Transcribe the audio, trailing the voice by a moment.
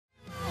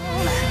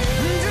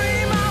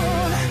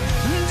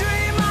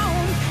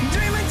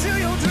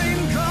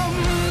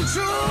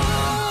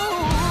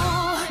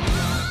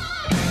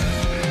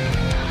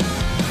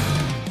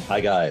Hi,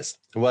 guys.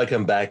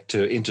 Welcome back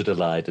to Into the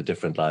Light, a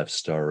Different Life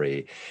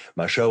Story,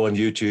 my show on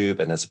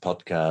YouTube and as a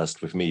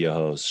podcast with me, your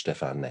host,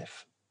 Stefan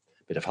Neff.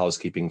 Bit of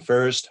housekeeping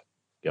first.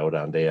 Go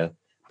down there,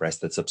 press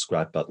that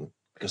subscribe button,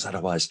 because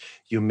otherwise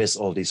you miss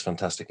all these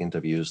fantastic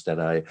interviews that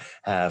I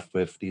have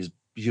with these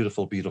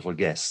beautiful, beautiful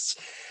guests.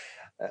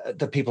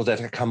 The people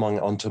that are coming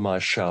onto my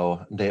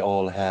show, they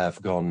all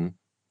have gone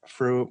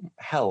through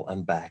hell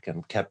and back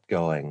and kept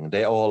going.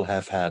 They all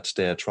have had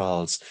their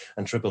trials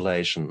and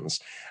tribulations,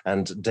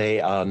 and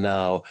they are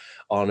now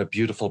on a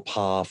beautiful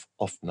path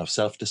of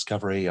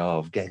self-discovery,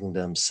 of getting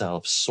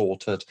themselves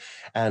sorted,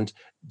 and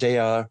they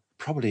are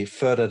probably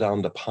further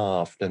down the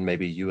path than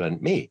maybe you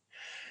and me.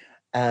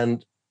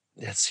 And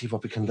let's see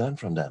what we can learn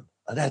from them.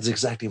 And that's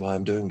exactly why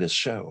I'm doing this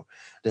show.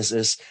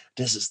 The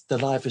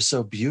life is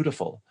so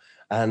beautiful.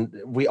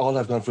 And we all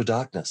have gone through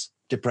darkness,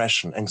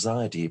 depression,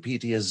 anxiety,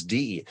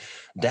 PTSD,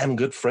 damn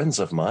good friends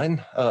of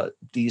mine,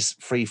 these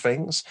three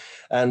things.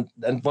 And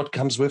what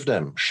comes with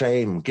them?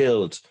 Shame,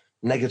 guilt,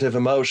 negative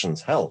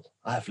emotions. Hell,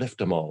 I've lived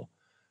them all.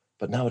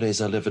 But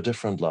nowadays I live a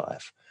different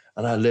life.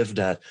 And I live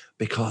that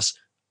because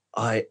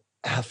I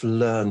have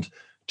learned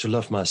to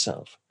love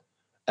myself.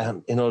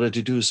 And in order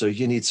to do so,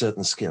 you need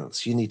certain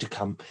skills. You need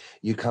to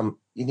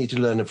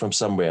learn them from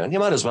somewhere. And you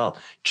might as well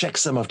check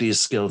some of these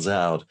skills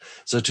out.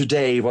 So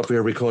today, what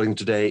we're recording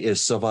today is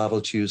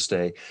Survival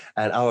Tuesday.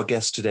 And our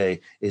guest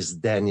today is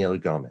Daniel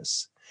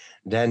Gomez.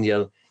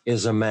 Daniel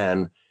is a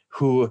man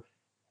who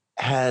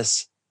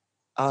has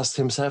asked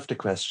himself the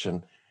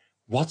question,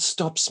 what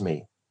stops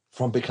me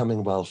from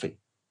becoming wealthy?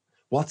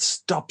 What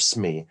stops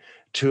me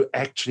to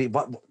actually,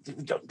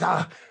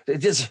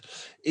 it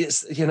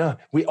is,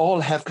 we all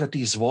have got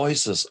these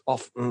voices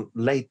often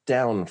laid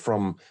down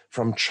from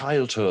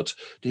childhood,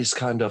 these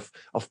kind of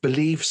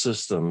belief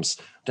systems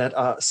that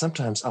are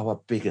sometimes our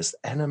biggest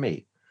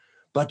enemy,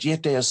 but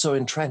yet they are so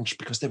entrenched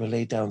because they were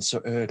laid down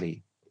so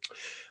early.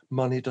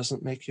 Money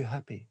doesn't make you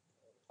happy.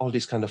 All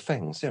these kind of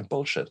things,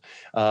 bullshit.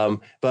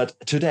 But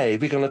today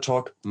we're going to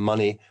talk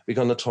money, we're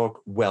going to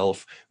talk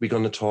wealth, we're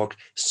going to talk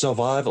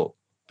survival.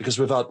 Because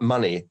without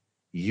money,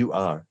 you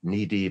are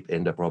knee-deep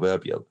in the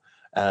proverbial.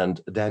 And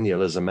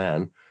Daniel is a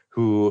man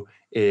who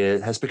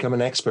has become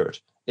an expert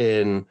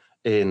in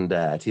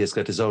that. He has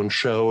got his own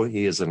show.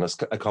 He is an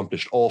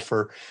accomplished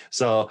author.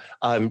 So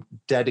I'm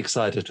dead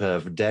excited to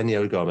have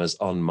Daniel Gomez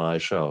on my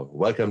show.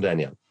 Welcome,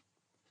 Daniel.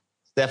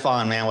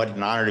 Stefan, man, what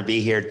an honor to be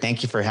here.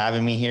 Thank you for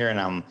having me here. And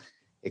I'm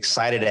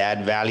excited to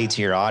add value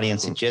to your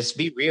audience and just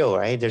be real,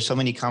 right? There's so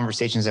many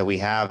conversations that we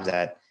have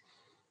that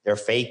they're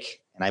fake.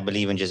 And I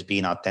believe in just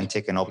being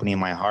authentic and opening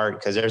my heart,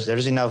 because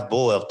there's enough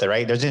bull out there,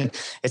 right?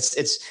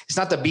 It's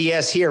not the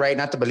BS here, right?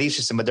 Not the belief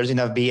system, but there's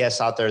enough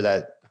BS out there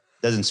that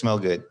doesn't smell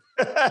good.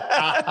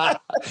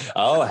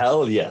 Oh,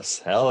 hell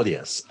yes.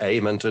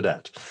 Amen to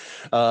that.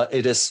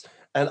 It is,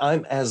 and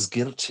I'm as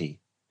guilty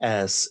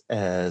as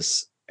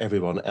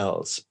everyone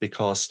else,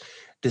 because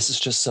this is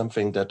just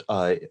something that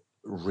I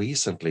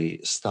recently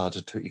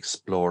started to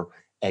explore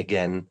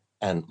again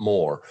and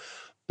more,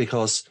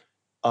 because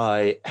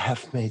I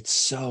have made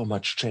so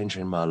much change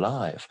in my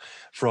life,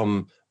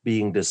 from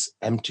being this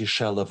empty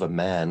shell of a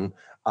man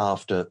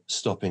after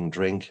stopping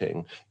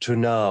drinking to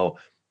now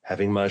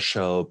having my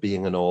show,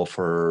 being an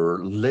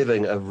author,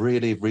 living a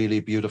really, really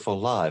beautiful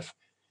life.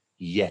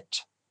 Yet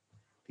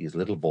these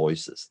little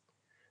voices,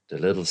 the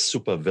little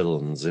super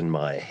villains in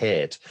my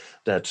head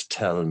that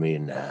tell me,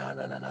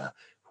 nah.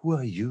 Who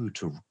are you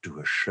to do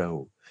a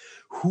show?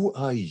 Who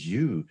are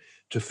you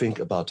to think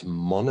about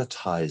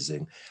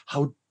monetizing?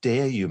 How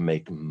dare you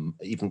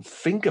even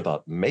think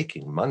about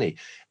making money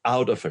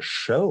out of a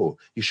show?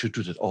 You should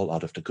do that all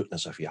out of the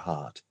goodness of your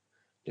heart.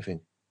 You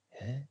think,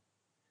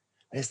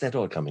 where's that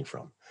all coming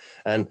from?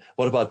 And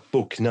what about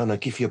book? No,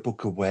 give your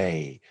book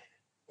away.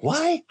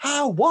 Why?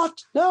 How?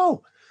 What?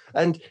 No.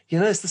 And,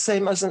 it's the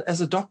same as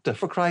a doctor,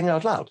 for crying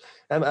out loud.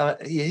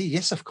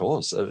 Yes, of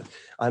course.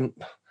 I'm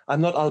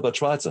not Albert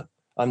Schweitzer.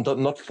 I'm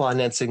not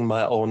financing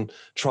my own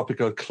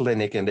tropical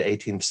clinic in the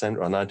 18th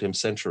century or 19th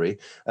century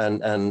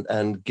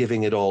and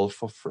giving it all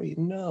for free.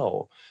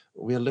 No,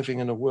 we are living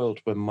in a world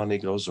where money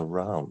goes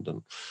around,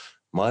 and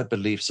my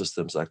belief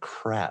systems are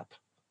crap.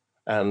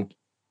 And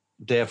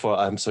therefore,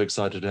 I'm so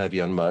excited to have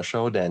you on my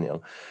show,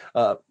 Daniel.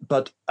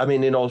 But I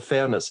mean, in all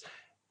fairness,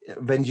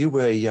 when you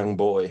were a young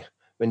boy,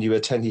 when you were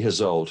 10 years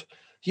old,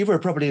 you were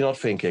probably not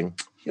thinking,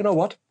 you know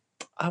what,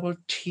 I will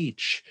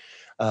teach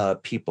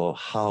people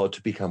how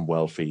to become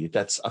wealthy.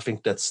 I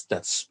think that's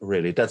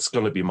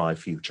going to be my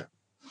future.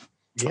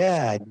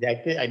 Yeah,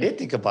 I did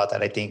think about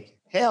that. I think,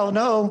 hell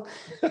no.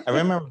 I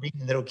remember being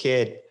a little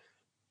kid, and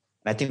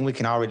I think we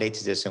can all relate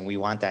to this, and we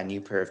want that new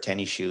pair of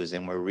tennis shoes,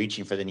 and we're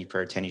reaching for the new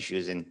pair of tennis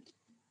shoes. And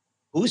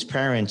whose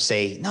parents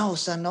say, no,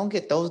 son, don't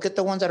get those. Get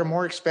the ones that are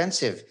more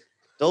expensive.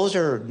 Those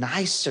are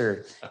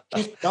nicer.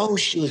 Get those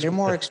shoes. They're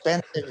more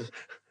expensive.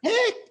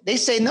 Heck, they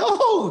say,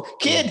 no,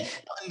 kid,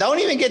 don't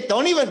even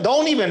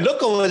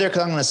look over there,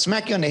 because I'm going to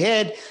smack you on the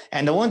head.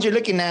 And the ones you're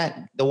looking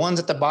at, the ones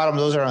at the bottom,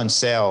 those are on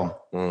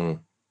sale.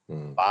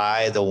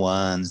 Buy the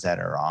ones that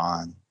are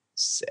on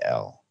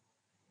sale.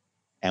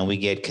 and we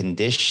get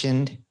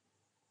conditioned,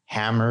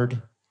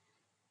 hammered,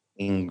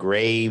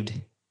 engraved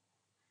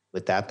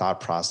with that thought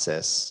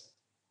process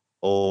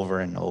over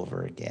and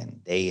over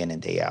again, day in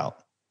and day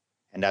out.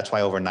 And that's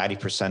why over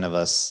 90% of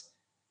us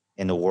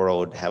in the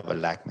world have a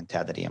lack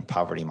mentality and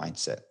poverty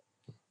mindset.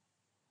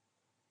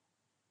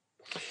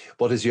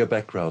 What is your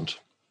background?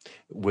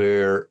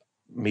 Where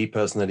me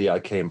personally, I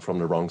came from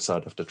the wrong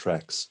side of the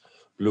tracks,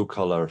 blue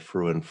collar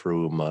through and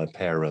through. My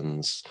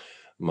parents,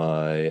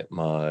 my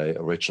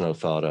original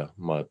father,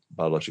 my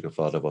biological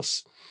father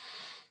was,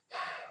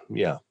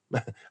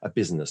 a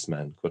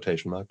businessman,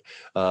 quotation mark,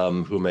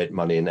 who made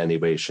money in any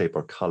way, shape,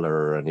 or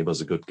color, and he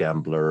was a good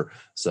gambler.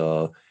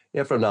 So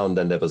from now and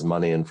then there was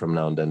money, and from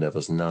now and then there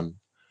was none.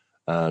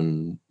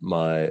 And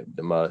my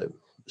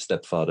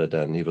stepfather,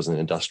 then he was an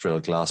industrial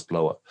glass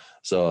blower,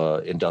 so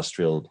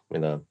industrial,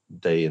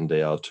 day in,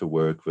 day out to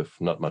work with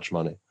not much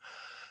money.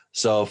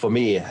 So for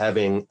me,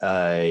 having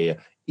a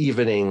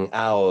evening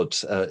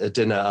out, a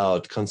dinner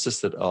out,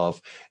 consisted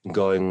of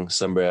going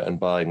somewhere and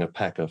buying a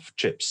pack of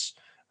chips,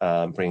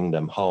 bringing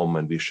them home,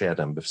 and we share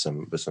them with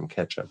some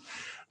ketchup.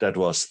 That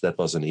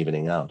was an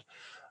evening out.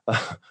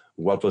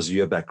 What was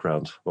your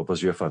background? What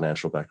was your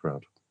financial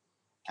background?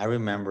 I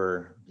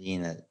remember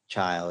being a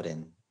child,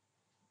 and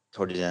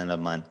toward the end of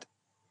the month,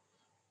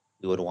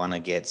 we would want to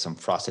get some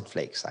Frosted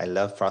Flakes. I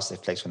loved Frosted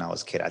Flakes when I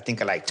was a kid. I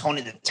think I like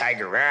Tony the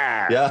Tiger.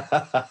 Rah! Yeah.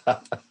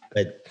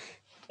 But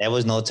there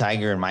was no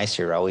Tiger in my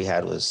cereal. All we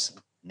had was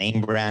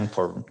name brand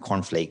for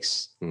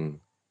cornflakes. You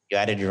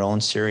added your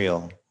own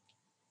cereal.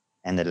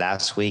 And the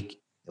last week,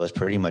 it was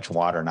pretty much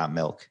water, not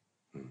milk.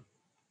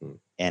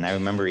 And I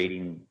remember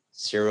eating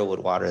cereal with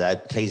water.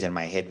 That plays in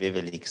my head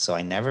vividly. So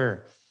I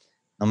never,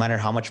 no matter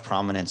how much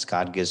prominence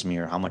God gives me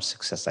or how much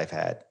success I've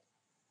had,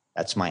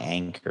 that's my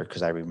anchor,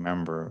 because I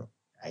remember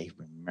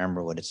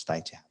what it's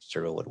like to have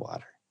cereal with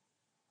water.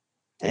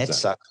 And It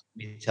sucks.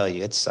 Let me tell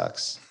you, it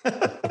sucks.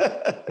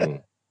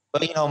 But,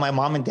 my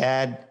mom and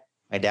dad,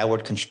 my dad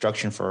worked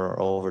construction for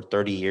over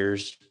 30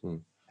 years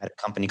at a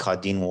company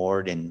called Dean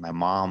Ward. And my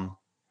mom,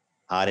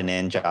 odd and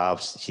end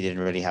jobs. She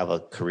didn't really have a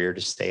career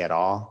to stay at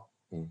all.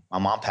 My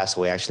mom passed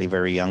away actually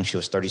very young. She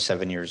was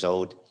 37 years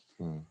old.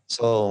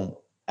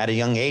 So at a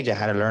young age, I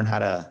had to learn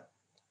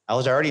I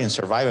was already in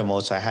survival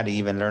mode. So I had to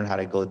even learn how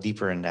to go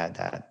deeper in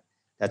that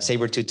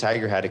saber-tooth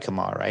tiger had to come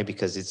out, right?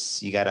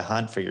 Because you got to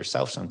hunt for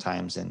yourself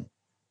sometimes. And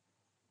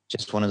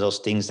just one of those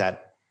things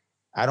that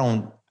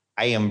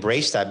I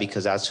embrace that,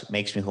 because that's what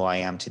makes me who I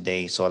am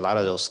today. So a lot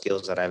of those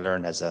skills that I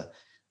learned as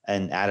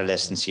an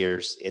adolescence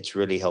years, it's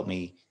really helped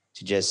me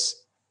to just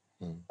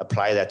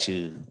apply that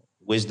to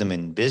wisdom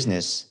in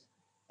business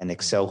and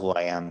excel who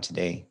I am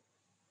today.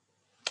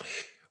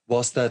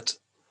 Was that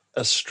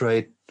a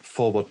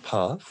straightforward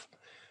path?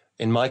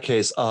 In my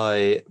case,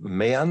 I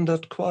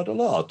meandered quite a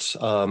lot.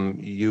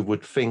 You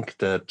would think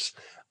that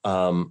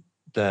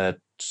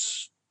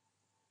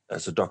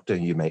as a doctor,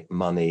 you make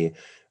money.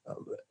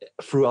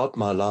 Throughout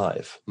my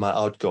life, my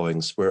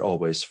outgoings were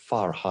always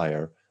far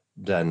higher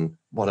than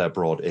what I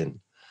brought in.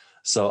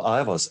 So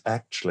I was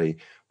actually,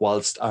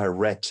 whilst I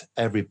read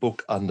every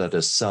book under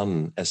the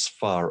sun as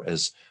far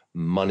as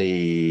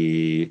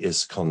money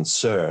is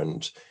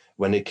concerned,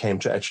 when it came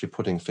to actually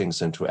putting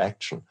things into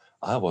action,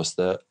 I was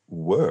the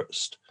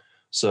worst.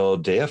 So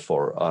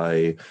therefore,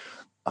 I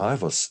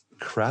was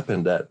crap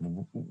in that.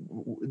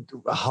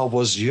 How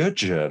was your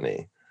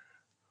journey?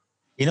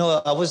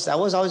 I was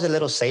always a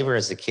little saver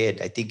as a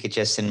kid. I think it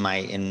just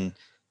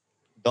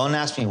don't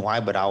ask me why,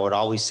 but I would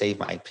always save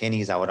my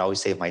pennies. I would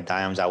always save my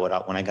dimes.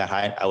 When I got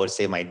high, I would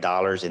save my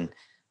dollars. And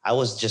I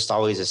was just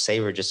always a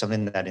saver, just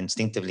something that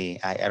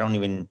instinctively, I don't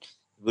even,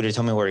 would you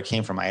tell me where it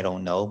came from? I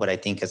don't know. But I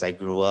think as I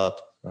grew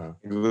up, it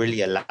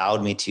really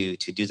allowed me to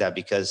do that,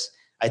 because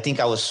I think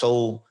I was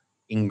so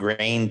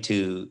ingrained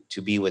to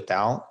be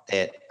without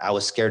that I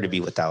was scared to be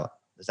without.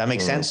 Does that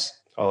make sense?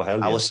 Oh, hell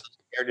yeah. I was so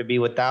scared to be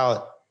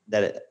without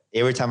that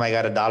every time I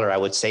got $1, I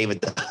would save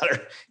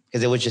 $1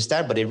 because it was just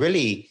that. But it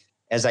really,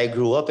 as I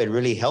grew up, it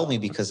really helped me,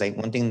 because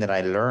one thing that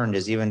I learned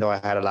is, even though I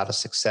had a lot of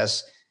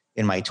success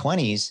in my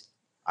 20s,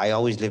 I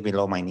always lived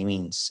below my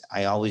means.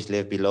 I always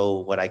lived below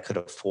what I could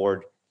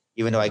afford,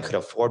 even though I could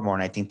afford more.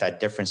 And I think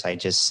that difference, I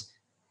just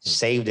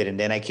saved it. And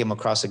then I came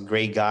across a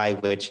great guy,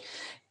 which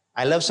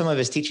I love some of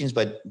his teachings,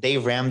 but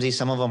Dave Ramsey,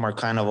 some of them are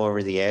kind of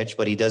over the edge,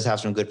 but he does have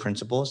some good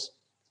principles.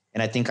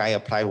 And I think I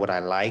applied what I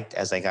liked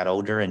as I got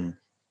older. And,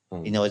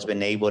 it's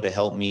been able to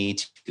help me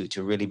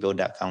to really build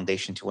that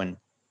foundation to when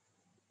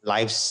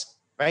life's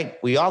right.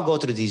 We all go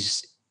through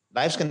these,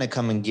 life's going to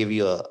come and give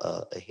you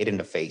a hit in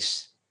the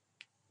face.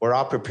 We're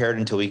all prepared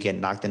until we get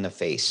knocked in the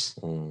face.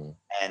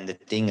 And the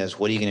thing is,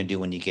 what are you going to do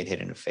when you get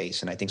hit in the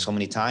face? And I think so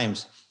many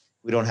times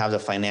we don't have the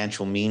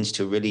financial means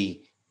to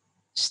really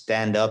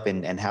stand up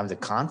and have the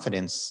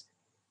confidence.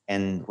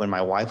 And when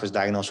my wife was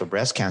diagnosed with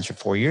breast cancer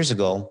 4 years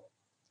ago,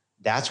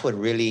 that's what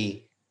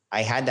really,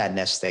 I had that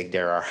nest egg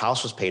there. Our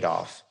house was paid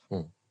off.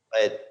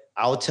 But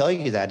I'll tell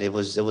you that it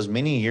was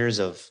many years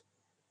of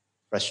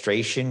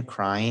frustration,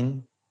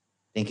 crying,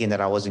 thinking that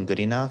I wasn't good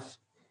enough.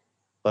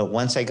 But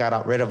once I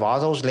got rid of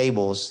all those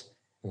labels,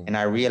 And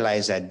I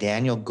realized that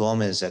Daniel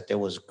Gomez, that there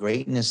was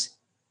greatness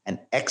and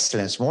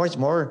excellence.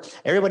 More.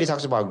 Everybody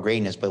talks about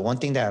greatness, but one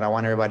thing that I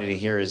want everybody to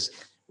hear is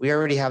we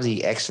already have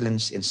the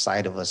excellence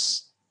inside of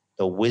us,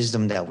 the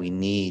wisdom that we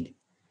need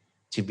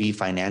to be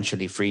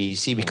financially free. You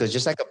see, because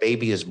just like a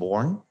baby is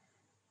born,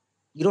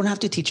 you don't have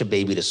to teach a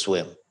baby to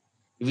swim.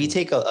 If you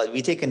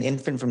take an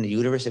infant from the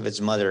uterus of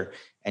its mother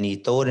and you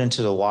throw it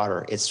into the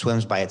water, it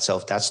swims by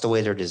itself. That's the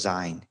way they're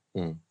designed.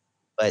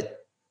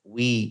 But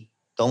we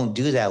don't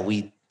do that.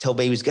 We tell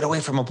babies, get away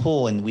from a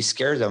pool, and we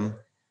scare them.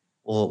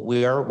 Well,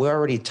 we're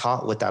already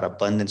taught with that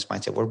abundance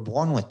mindset. We're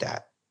born with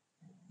that.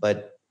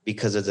 But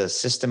because of the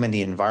system and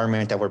the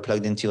environment that we're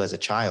plugged into as a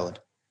child,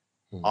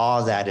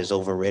 all that is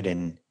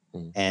overridden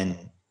and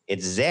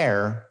it's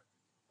there,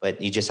 but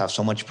you just have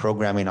so much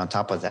programming on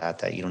top of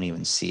that you don't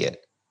even see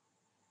it.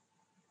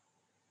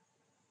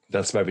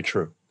 That's very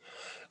true.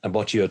 And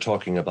what you're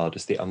talking about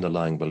is the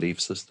underlying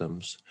belief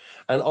systems.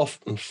 And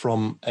often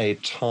from a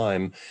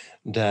time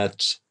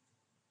that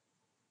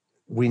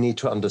we need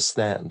to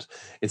understand.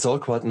 It's all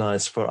quite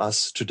nice for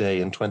us today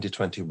in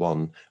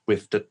 2021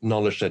 with the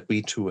knowledge that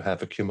we too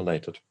have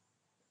accumulated.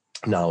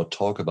 Now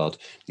talk about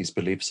these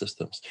belief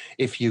systems.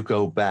 If you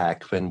go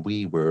back when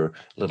we were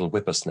little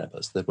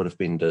whippersnappers, that would have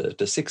been the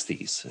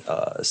 60s,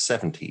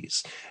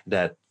 70s,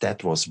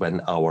 that was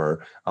when our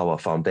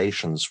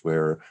foundations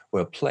were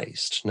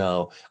placed.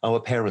 Now,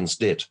 our parents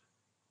did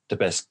the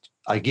best.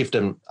 I give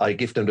them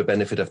the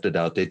benefit of the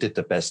doubt. They did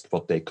the best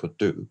what they could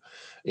do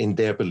in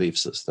their belief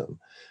system.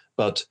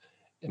 But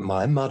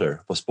my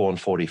mother was born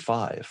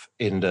 45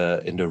 in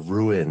the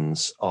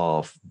ruins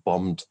of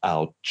bombed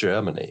out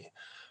Germany.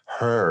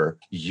 Her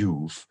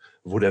youth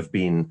would have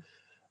been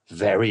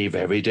very,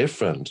 very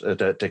different.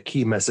 The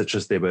key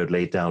messages they were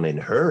laid down in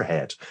her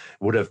head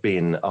would have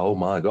been, oh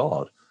my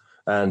God.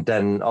 And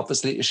then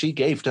obviously she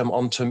gave them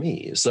on to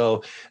me.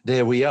 So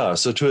there we are.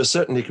 So to a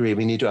certain degree,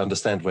 we need to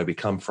understand where we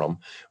come from,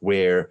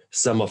 where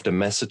some of the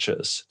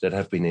messages that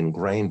have been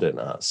ingrained in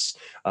us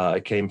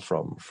came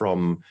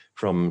from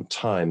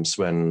times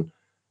when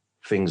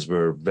things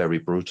were very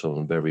brutal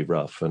and very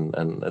rough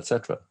and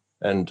etc.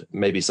 And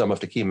maybe some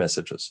of the key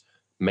messages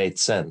made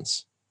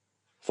sense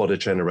for the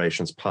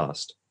generations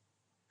past.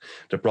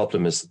 The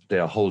problem is they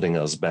are holding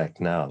us back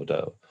now,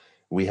 though.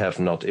 We have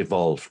not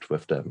evolved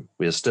with them.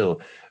 We are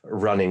still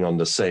running on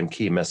the same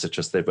key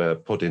messages that were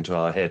put into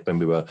our head when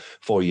we were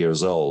 4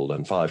 years old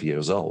and 5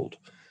 years old.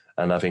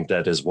 And I think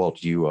that is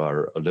what you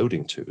are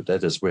alluding to.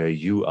 That is where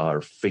you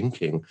are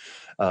thinking,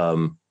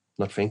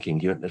 not thinking,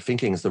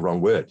 thinking is the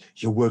wrong word.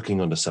 You're working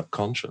on the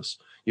subconscious.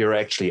 You're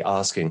actually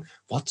asking,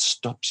 what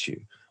stops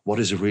you? What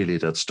is it really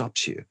that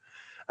stops you?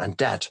 And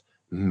that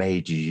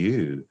made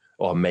you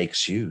or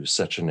makes you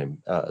such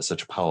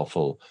a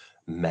powerful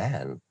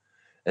man.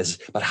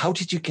 But how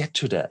did you get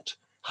to that?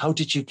 How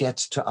did you get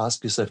to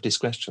ask yourself this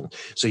question?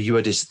 So you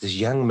were this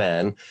young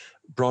man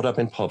brought up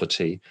in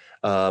poverty.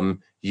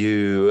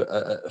 You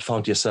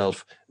found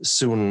yourself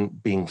soon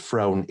being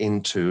thrown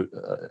into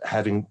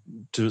having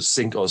to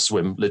sink or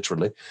swim,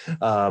 literally.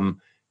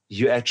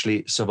 You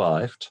actually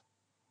survived.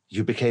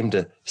 You became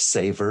the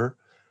saver,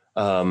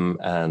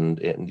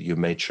 and you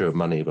made sure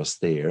money was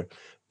there.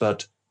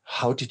 But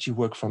how did you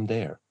work from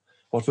there?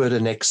 What were the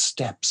next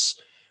steps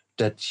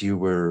that you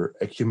were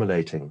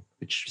accumulating?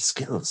 Which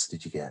skills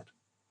did you get?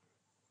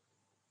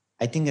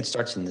 I think it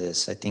starts in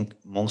this. I think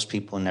most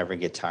people never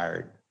get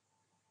tired.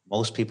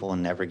 Most people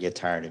never get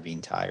tired of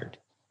being tired.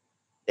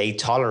 They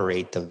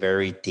tolerate the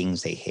very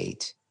things they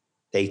hate.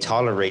 They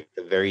tolerate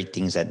the very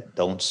things that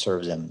don't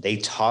serve them. They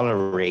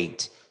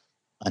tolerate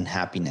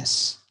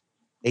unhappiness.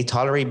 They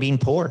tolerate being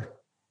poor.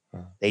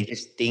 They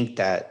just think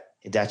that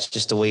that's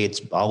just the way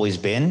it's always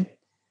been,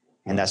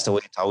 and that's the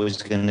way it's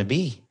always going to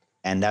be.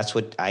 And that's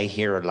what I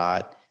hear a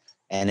lot.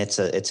 And it's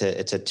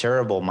a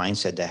terrible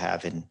mindset to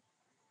have. And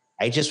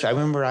I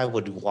remember I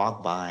would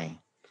walk by, and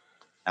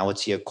I would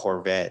see a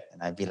Corvette,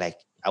 and I'd be like,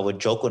 I would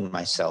joke with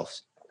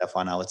myself,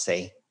 Stefan. I would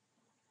say,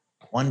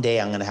 one day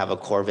I'm going to have a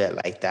Corvette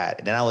like that.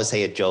 And then I would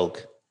say a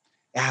joke.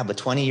 Yeah, but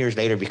 20 years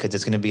later, because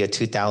it's going to be a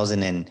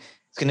 2000 and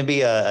it's going to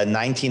be a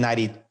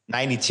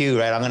 1992,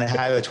 right? I'm going to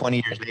have it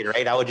 20 years later,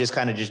 right? I would just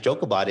kind of just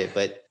joke about it.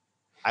 But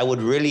I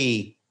would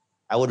really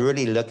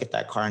look at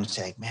that car and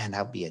say, man,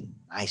 that would be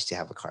nice to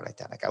have a car like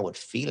that. Like I would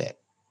feel it.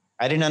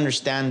 I didn't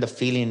understand the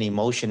feeling, the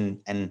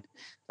emotion, and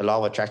the law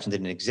of attraction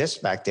didn't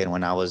exist back then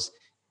when I was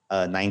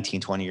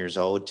 19, 20 years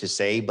old to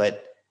say.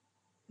 But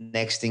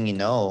next thing you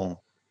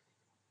know,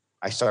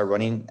 I started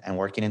running and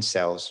working in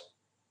sales.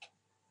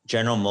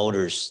 General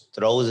Motors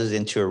throws us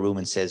into a room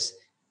and says,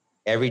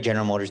 every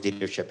General Motors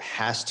dealership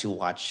has to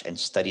watch and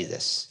study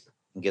this.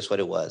 And guess what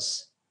it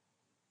was?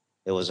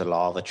 It was a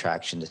law of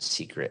attraction, The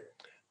Secret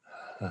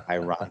by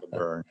Rhonda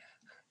Byrne.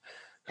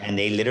 And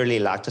they literally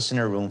locked us in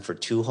a room for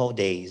 2 whole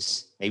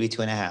days, maybe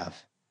 2.5.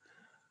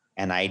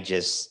 And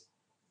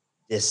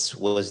this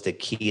was the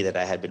key that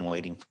I had been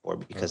waiting for,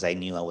 because I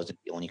knew I wasn't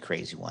the only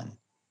crazy one.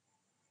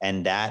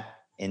 And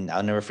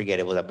I'll never forget,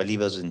 I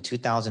believe it was in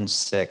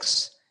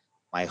 2006,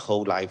 my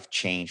whole life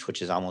changed,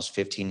 which is almost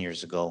 15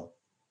 years ago,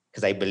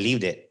 because I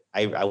believed it.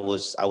 I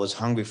was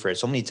hungry for it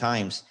so many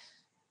times.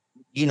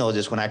 You know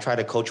this, when I try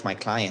to coach my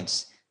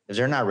clients, if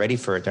they're not ready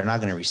for it, they're not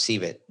going to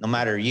receive it. No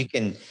matter, you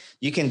can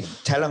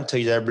tell them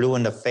till they're blue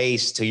in the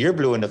face, till you're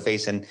blue in the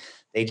face, and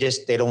they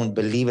don't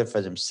believe it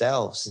for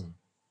themselves.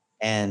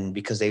 And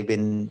because they've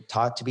been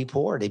taught to be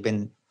poor,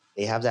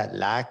 they have that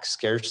lack,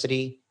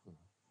 scarcity,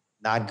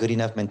 not good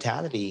enough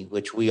mentality,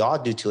 which we all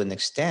do to an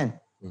extent.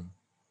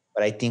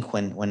 But I think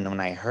when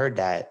I heard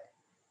that,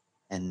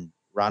 and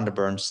Rhonda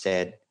Burns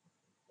said,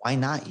 "Why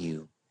not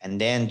you?" And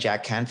then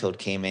Jack Canfield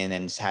came in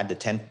and had the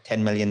 $10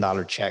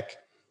 million check,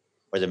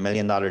 or the $1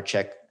 million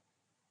check.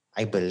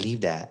 I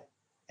believe that.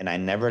 And I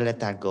never let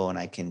that go. And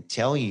I can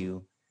tell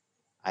you,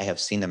 I have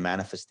seen the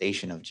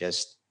manifestation of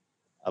just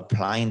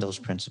applying those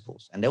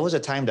principles. And there was a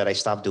time that I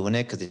stopped doing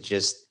it because it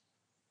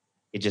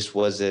just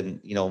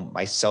wasn't,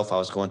 myself. I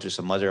was going through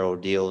some other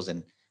ordeals,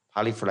 and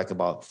probably for like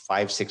about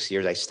 5-6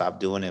 years, I stopped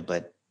doing it.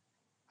 But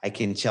I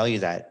can tell you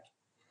that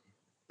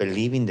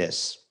believing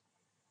this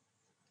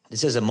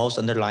is the most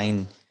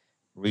underlying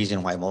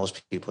reason why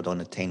most people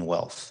don't attain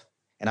wealth.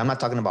 And I'm not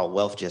talking about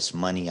wealth, just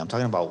money. I'm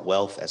talking about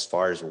wealth as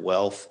far as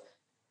wealth,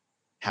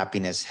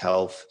 happiness,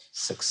 health,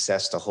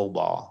 success, the whole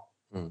ball.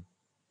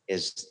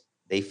 Is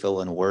they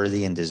feel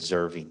unworthy and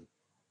deserving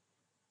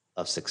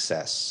of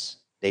success.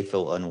 They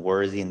feel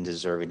unworthy and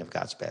deserving of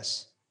God's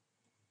best.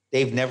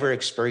 They've never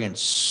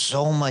experienced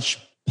so much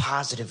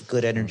positive,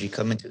 good energy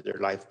come into their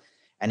life.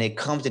 And it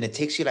comes and it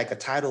takes you like a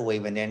tidal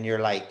wave. And then you're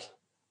like,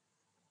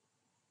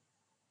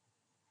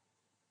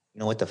 you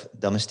know what the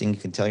dumbest thing you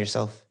can tell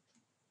yourself?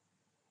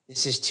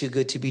 This is too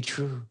good to be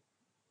true.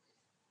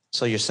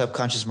 So your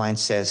subconscious mind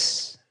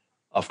says,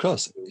 of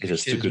course, it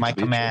is too good my to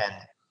be command.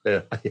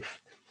 True. Yeah.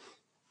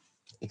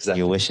 Exactly.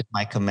 Your wish is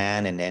my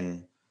command. And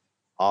then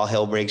all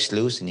hell breaks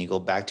loose and you go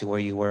back to where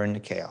you were in the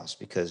chaos,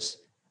 because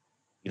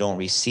you don't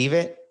receive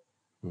it,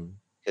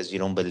 because you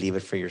don't believe it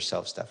for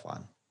yourself,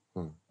 Stefan.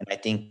 And I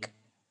think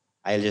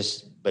I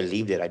just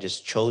believed it. I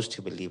just chose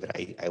to believe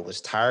it. I was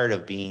tired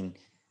of being,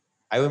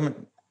 I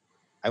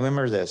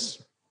remember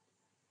this.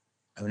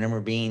 I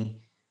remember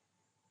being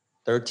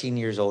 13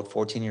 years old,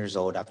 14 years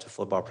old after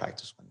football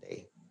practice one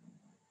day.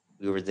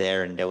 We were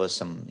there and there was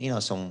some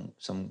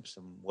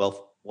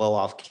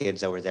well-off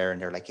kids that were there,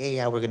 and they're like, "Hey,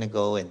 yeah, we're going to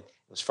go." And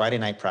it was Friday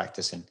night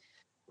practice, and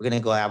we're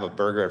going to go have a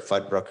burger at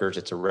Fuddruckers.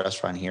 It's a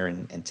restaurant here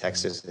in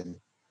Texas. And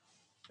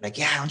like,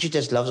 "Yeah, don't you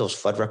just love those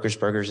Fuddruckers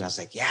burgers?" And I was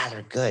like, "Yeah,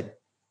 they're good."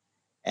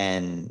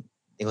 And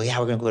they go, "Yeah,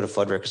 we're going to go to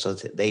Fuddruckers." So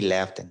they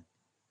left. And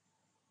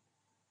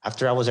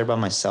after I was there by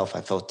myself,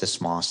 I felt this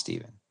small,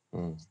 Steven.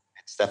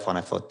 Stefan,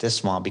 I felt this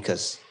small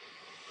because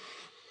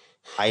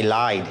I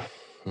lied.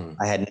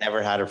 I had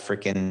never had a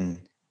freaking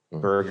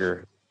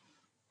burger.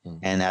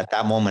 And at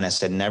that moment, I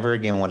said, never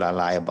again would I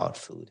lie about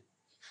food.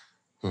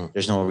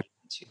 There's no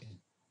reason to.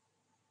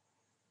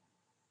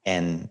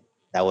 And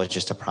that was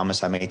just a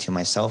promise I made to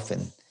myself.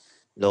 And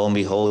lo and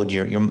behold,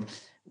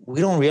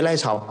 we don't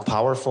realize how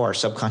powerful our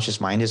subconscious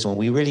mind is when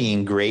we really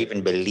engrave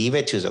and believe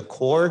it to the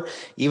core.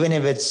 Even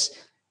if it's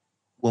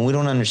when we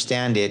don't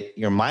understand it,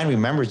 your mind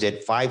remembers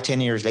it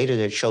 5-10 years later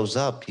that it shows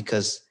up,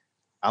 because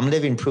I'm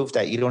living proof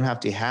that you don't have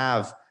to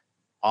have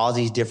all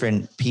these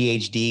different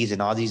PhDs and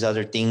all these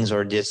other things,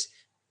 or just,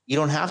 you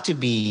don't have to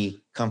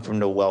come from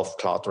the wealth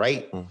cloth,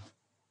 right?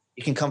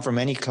 You can come from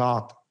any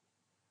cloth,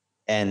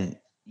 and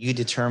you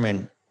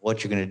determine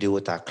what you're going to do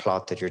with that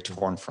cloth that you're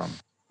torn from.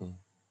 And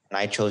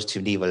I chose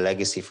to leave a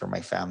legacy for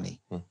my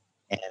family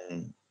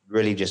and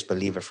really just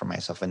believe it for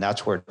myself. And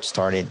that's where it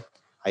started.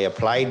 I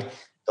applied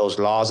those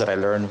laws that I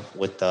learned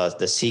with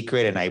the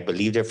secret, and I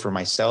believed it for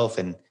myself.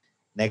 And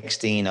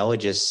next thing you know,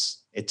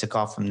 it took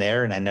off from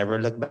there, and I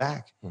never looked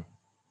back.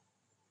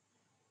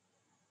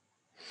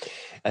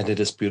 And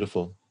it is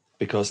beautiful,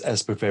 because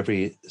as with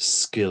every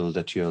skill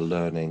that you're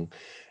learning,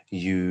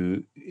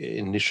 you're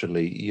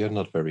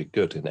not very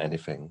good in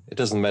anything. It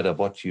doesn't matter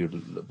what you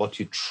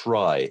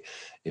try,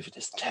 if it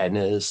is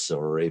tennis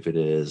or if it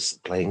is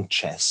playing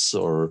chess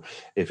or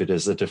if it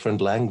is a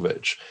different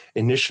language.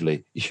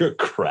 Initially, you're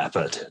crap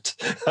at it.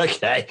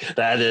 Okay,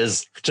 that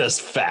is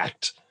just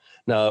fact.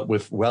 Now,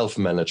 with wealth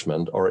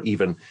management, or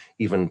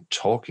even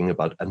talking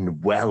about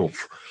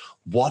wealth,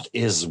 what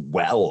is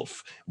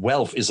wealth?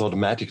 Wealth is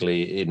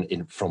automatically,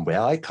 in from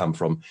where I come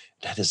from,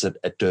 that is a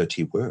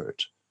dirty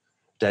word.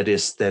 That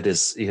is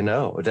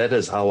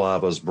how I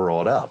was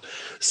brought up.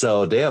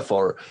 So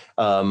therefore,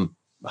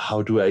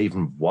 how do I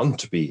even want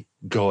to be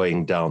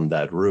going down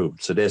that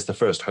route? So there's the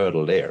first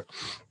hurdle there.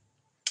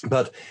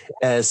 But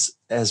as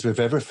with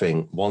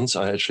everything, once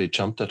I actually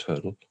jumped that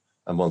hurdle,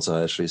 and once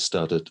I actually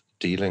started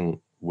dealing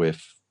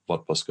with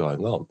what was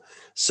going on,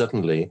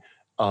 suddenly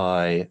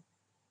I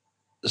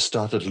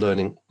started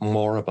learning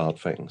more about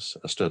things.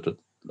 I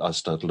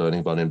started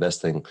learning about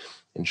investing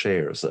in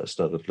shares. I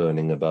started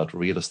learning about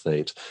real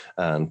estate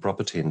and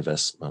property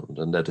investment.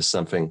 And that is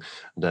something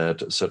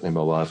that certainly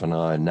my wife and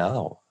I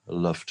now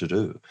love to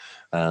do.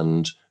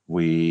 And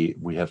we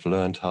have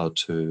learned how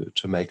to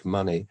make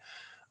money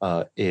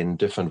in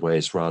different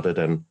ways, rather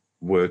than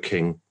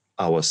working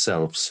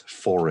ourselves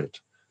for it.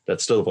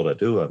 That's still what I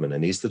do. I'm an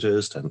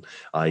anesthetist, and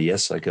I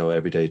go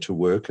every day to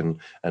work and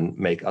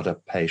make other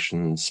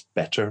patients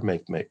better,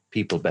 make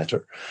people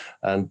better,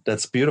 and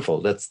that's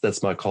beautiful.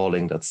 That's my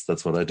calling.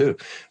 That's what I do.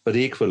 But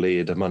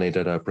equally, the money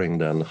that I bring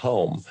then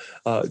home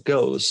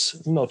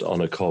goes not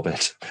on a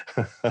Corvette.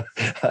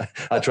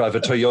 I drive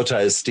a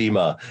Toyota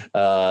Estima.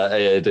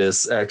 It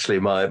is actually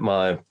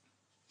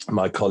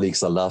my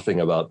colleagues are laughing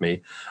about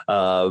me,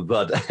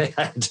 but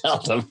I tell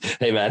them,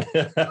 hey man,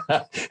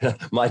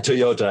 my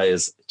Toyota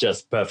is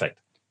just perfect.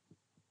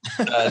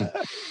 And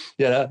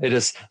it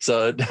is.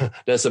 So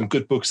there's some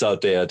good books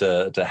out there,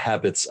 the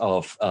habits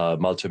of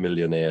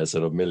multimillionaires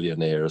or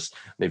millionaires.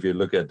 And if you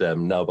look at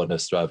them, no one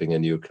is driving a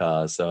new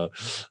car. So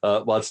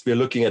whilst we're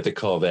looking at the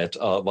Corvette,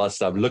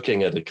 whilst I'm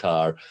looking at the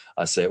car,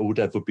 I say, oh,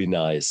 that would be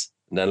nice.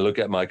 And then look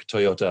at my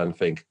Toyota and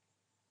think,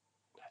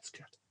 that's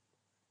good.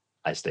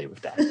 I stay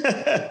with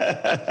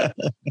that.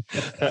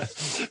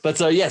 But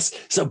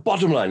so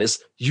bottom line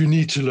is you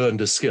need to learn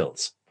the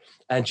skills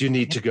and you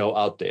need to go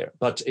out there.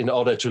 But in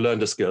order to learn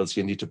the skills,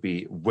 you need to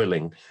be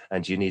willing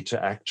and you need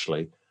to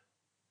actually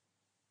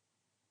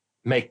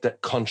make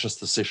that conscious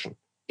decision.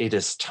 It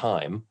is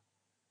time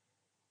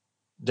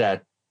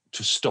to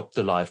stop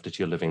the life that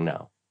you're living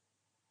now,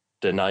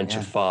 the 9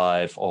 to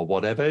 5 or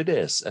whatever it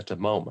is at the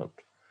moment.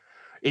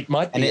 It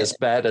might be as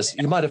bad as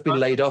you might have been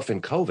laid off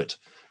in COVID.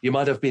 You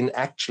might have been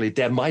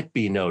there might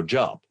be no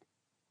job.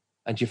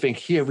 And you think,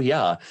 here we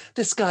are.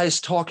 This guy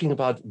is talking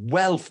about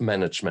wealth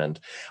management.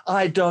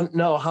 I don't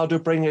know how to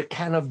bring a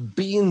can of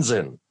beans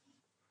in.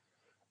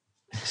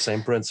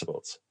 Same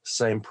principles,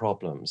 same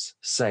problems,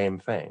 same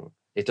thing.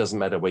 It doesn't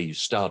matter where you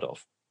start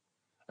off.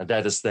 And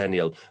that is,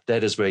 Daniel,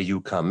 that is where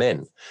you come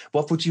in.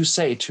 What would you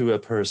say to a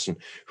person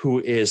who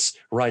is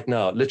right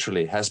now,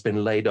 literally has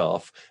been laid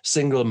off,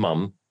 single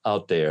mom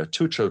out there,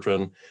 2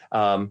 children,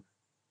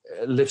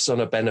 lives on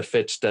a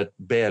benefit that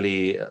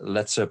barely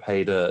lets her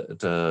pay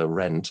the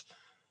rent.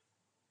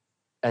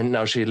 And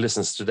now she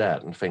listens to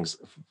that and thinks,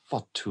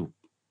 what 2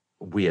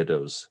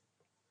 weirdos.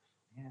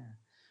 Yeah.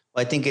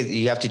 Well, I think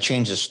you have to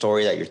change the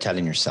story that you're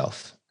telling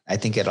yourself. I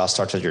think it all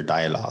starts with your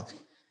dialogue.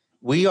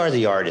 We are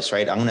the artists,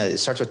 right? It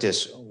starts with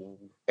this.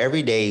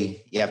 Every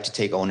day you have to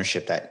take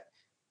ownership that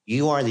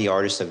you are the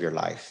artist of your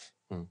life.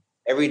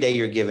 Every day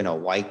you're given a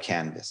white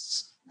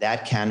canvas.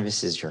 That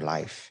canvas is your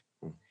life.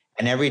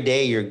 And every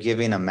day you're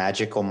given a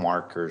magical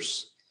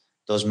markers.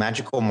 Those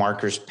magical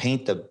markers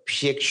paint the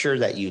picture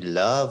that you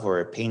love, or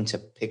it paints a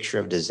picture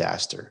of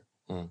disaster.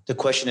 The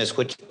question is,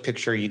 which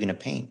picture are you going to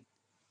paint?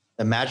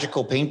 The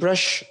magical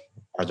paintbrush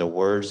are the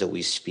words that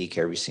we speak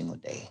every single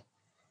day.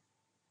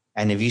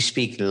 And if you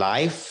speak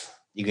life,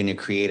 you're going to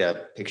create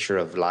a picture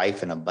of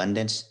life and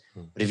abundance.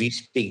 But if you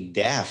speak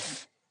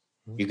death,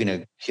 you're going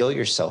to kill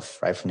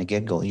yourself right from the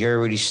get-go. You're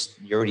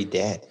already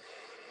dead.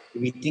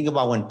 If you think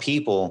about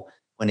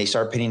when they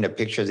start painting a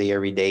picture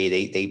every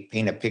day, they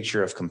paint a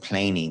picture of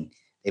complaining.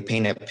 They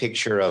paint a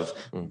picture of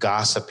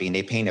gossiping.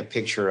 They paint a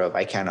picture of,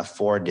 I can't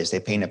afford this.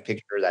 They paint a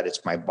picture that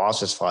it's my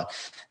boss's fault.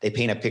 They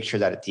paint a picture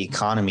that it's the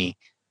economy.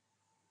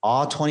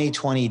 All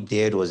 2020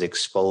 did was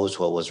expose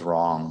what was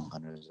wrong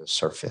under the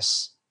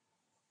surface.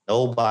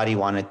 Nobody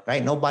wanted,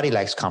 right? Nobody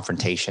likes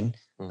confrontation.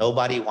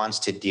 Nobody wants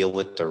to deal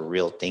with the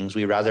real things.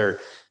 We rather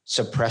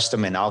suppress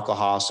them in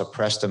alcohol,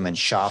 suppress them in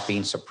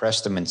shopping,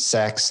 suppress them in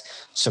sex,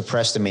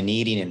 suppress them in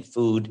eating and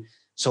food.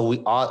 So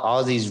we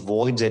all these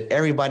voids that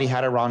everybody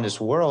had around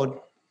this world,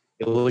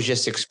 it was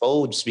just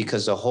exposed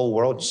because the whole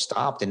world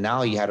stopped, and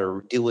now you had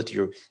to deal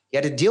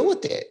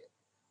with it.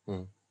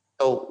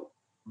 So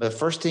the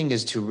first thing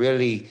is to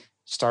really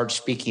start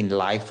speaking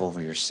life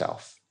over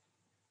yourself.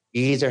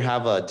 You either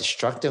have a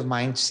destructive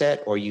mindset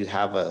or you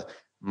have a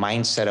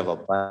mindset of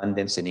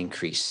abundance and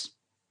increase.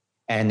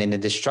 And in the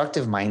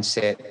destructive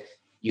mindset,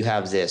 you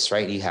have this,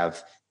 right?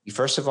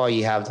 First of all,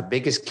 you have the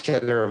biggest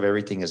killer of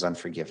everything is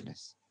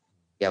unforgiveness.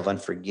 You have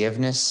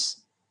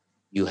unforgiveness,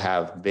 you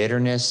have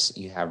bitterness,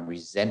 you have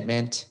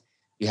resentment,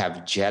 you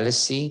have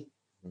jealousy,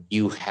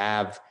 you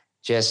have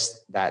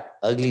just that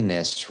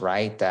ugliness,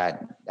 right?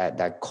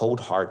 That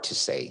cold heart to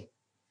say,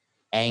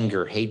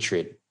 anger,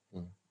 hatred.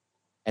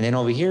 And then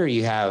over here,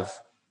 you have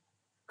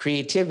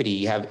creativity,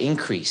 you have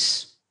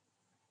increase,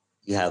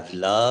 you have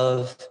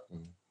love,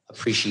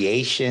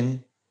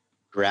 appreciation,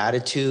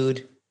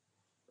 gratitude.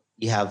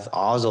 You have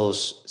all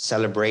those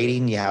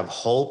celebrating, you have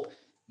hope,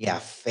 you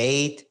have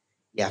faith,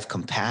 you have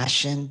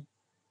compassion,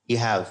 you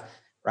have,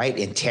 right,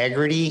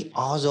 integrity.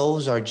 All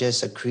those are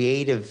just a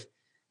creative.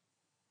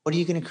 What are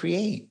you going to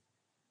create?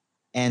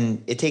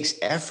 And it takes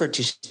effort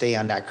to stay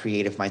on that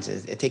creative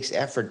mindset. It takes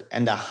effort.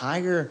 And the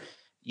higher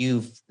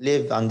you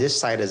live on this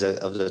side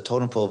of the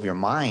totem pole of your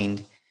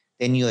mind,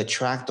 then you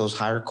attract those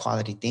higher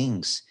quality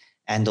things.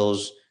 And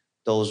those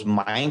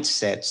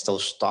mindsets,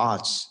 those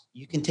thoughts,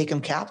 you can take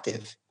them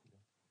captive.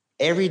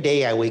 Every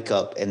day I wake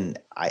up and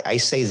I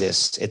say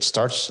this, it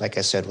starts, like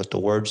I said, with the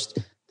words,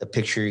 the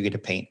picture you're going to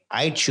paint.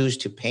 I choose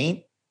to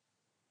paint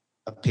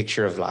a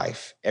picture of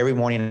life. Every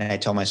morning I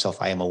tell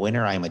myself, I am a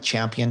winner. I am a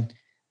champion.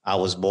 I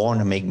was born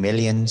to make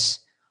millions.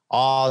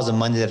 All the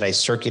money that I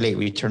circulate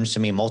returns to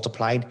me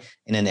multiplied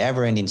in an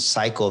ever-ending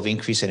cycle of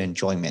increase and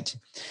enjoyment.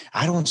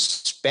 I don't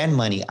spend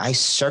money. I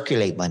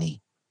circulate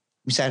money.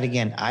 Let me say it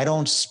again. I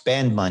don't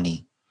spend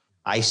money.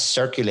 I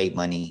circulate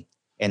money.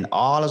 And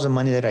all of the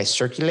money that I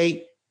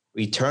circulate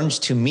returns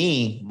to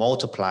me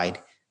multiplied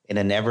in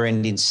a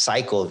never-ending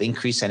cycle of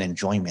increase and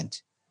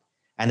enjoyment.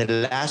 And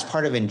the last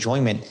part of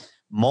enjoyment,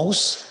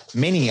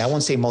 many, I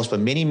won't say most,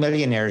 but many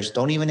millionaires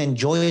don't even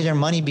enjoy their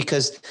money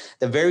because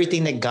the very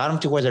thing that got them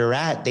to where they're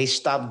at, they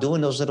stopped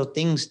doing those little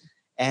things,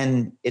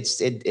 and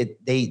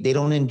they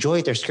don't enjoy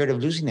it. They're scared of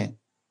losing it.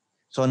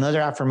 So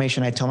another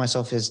affirmation I tell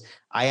myself is,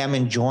 I am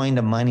enjoying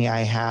the money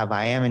I have.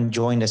 I am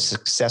enjoying the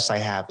success I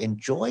have.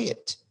 Enjoy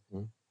it.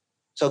 Mm-hmm.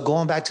 So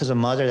going back to the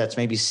mother that's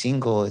maybe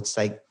single, it's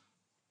like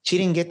she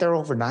didn't get there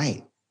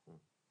overnight.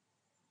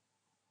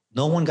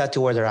 No one got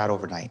to where they're at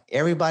overnight.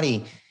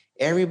 Everybody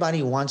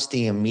wants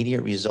the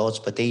immediate results,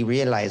 but they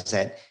realize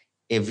that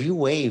if you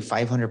weigh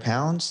 500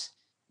 pounds,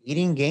 you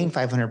didn't gain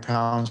 500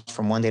 pounds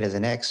from one day to the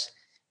next.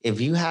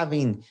 If you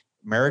having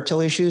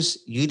marital issues,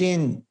 you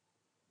didn't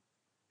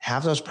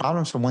have those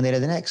problems from one day to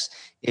the next.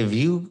 If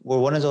you were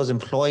one of those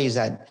employees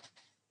that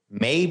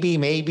maybe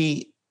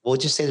we'll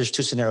just say there's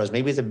two scenarios.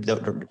 Maybe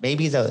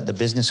the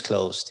business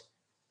closed,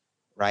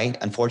 right?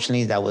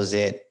 Unfortunately, that was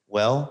it.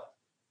 Well,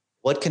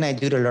 what can I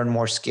do to learn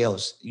more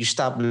skills? You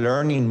stopped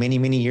learning many,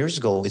 many years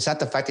ago. It's not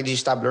the fact that you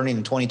stopped learning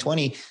in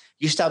 2020.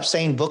 You stopped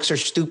saying books are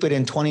stupid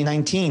in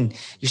 2019.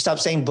 You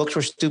stopped saying books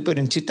were stupid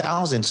in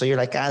 2000. So you're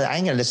like, I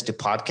ain't gonna listen to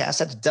podcasts.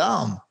 That's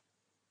dumb.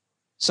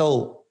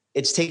 So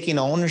it's taking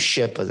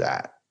ownership of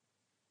that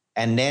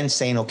and then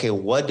saying, okay,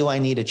 what do I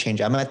need to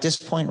change? I'm at this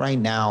point right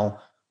now.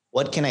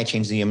 What can I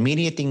change? The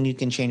immediate thing you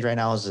can change right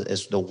now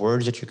is the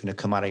words that you're going to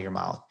come out of your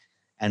mouth,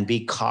 and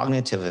be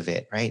cognitive of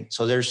it, right?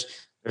 So there's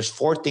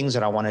 4 things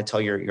that I want to tell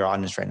your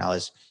audience right now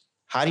is,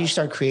 how do you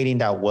start creating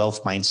that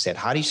wealth mindset?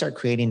 How do you start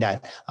creating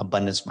that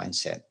abundance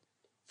mindset?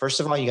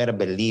 First of all, you got to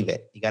believe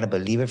it. You got to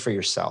believe it for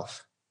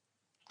yourself.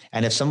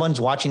 And if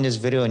someone's watching this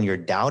video and you're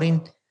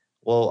doubting,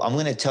 well, I'm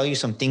going to tell you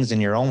some things in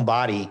your own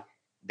body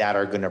that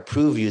are going to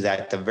prove you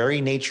that the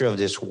very nature of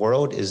this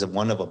world is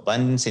one of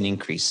abundance and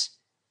increase.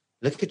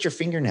 Look at your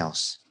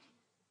fingernails.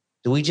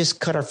 Do we just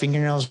cut our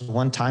fingernails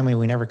one time and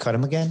we never cut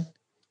them again?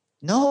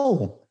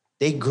 No,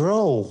 they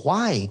grow.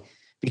 Why?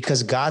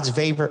 Because God's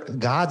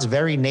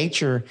very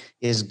nature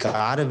is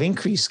God of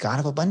increase, God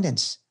of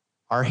abundance.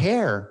 Our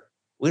hair,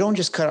 we don't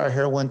just cut our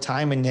hair one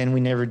time and then we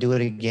never do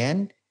it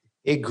again.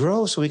 It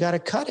grows, so we got to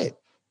cut it.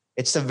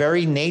 It's the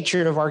very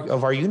nature of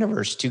our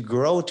universe to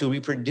grow, to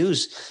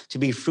reproduce, to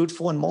be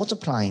fruitful and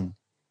multiplying.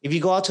 If you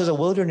go out to the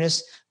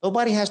wilderness,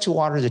 nobody has to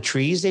water the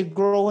trees. They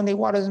grow and they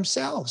water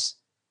themselves,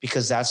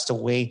 because that's the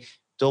way,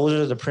 those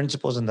are the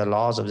principles and the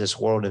laws of this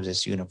world, of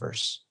this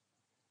universe.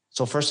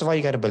 So first of all,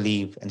 you got to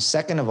believe. And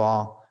second of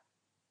all,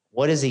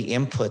 what is the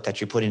input that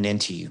you're putting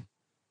into you,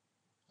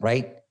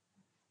 right?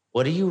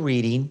 What are you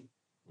reading?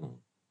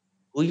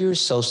 Who you're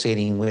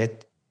associating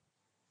with?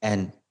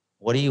 And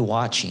what are you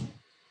watching?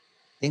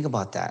 Think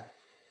about that.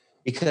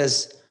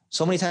 Because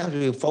so many times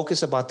we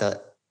focus about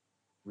the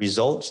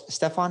results,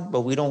 Stefan,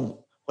 but we don't,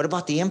 what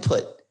about the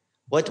input?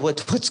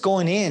 What's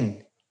going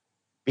in?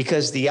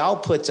 Because the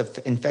output's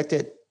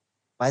infected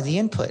by the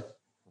input.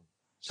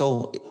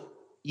 So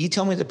you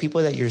tell me the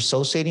people that you're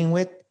associating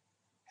with,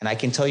 and I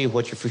can tell you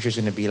what your future is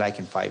going to be like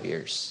in 5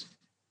 years.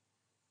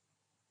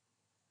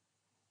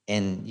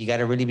 And you got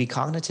to really be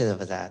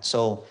cognitive of that.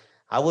 So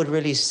I would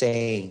really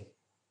say,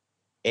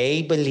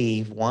 A,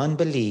 believe. 1,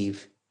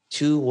 believe.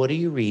 2, what are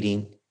you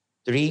reading?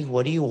 3,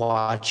 what are you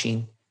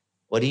watching?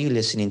 What are you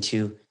listening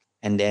to?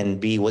 And then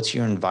B, what's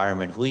your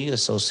environment? Who are you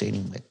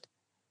associating with?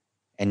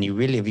 And you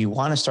really, if you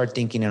want to start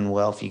thinking in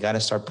wealth, you got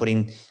to start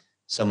putting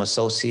some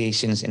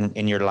associations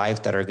in your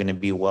life that are going to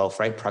be wealth,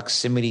 right?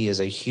 Proximity is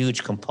a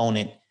huge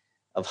component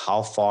of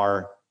how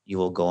far you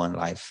will go in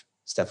life,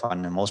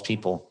 Stefan. And most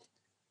people,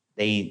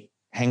 they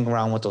hang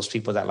around with those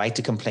people that like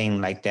to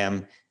complain like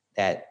them,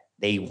 that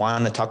they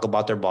want to talk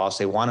about their boss.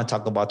 They want to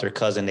talk about their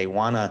cousin. They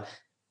want to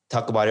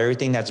talk about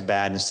everything that's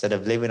bad instead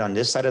of living on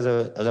this side of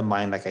the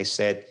mind, like I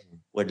said,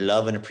 with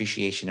love and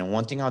appreciation. And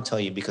one thing I'll tell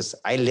you, because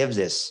I lived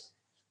this,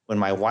 when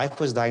my wife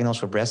was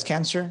diagnosed with breast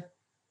cancer,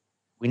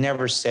 we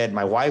never said,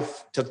 my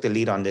wife took the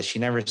lead on this. She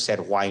never said,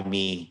 why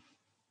me?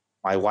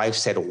 My wife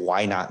said,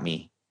 why not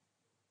me?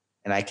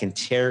 And I can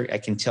tell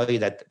you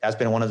that that's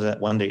been one of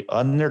the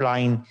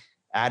underlying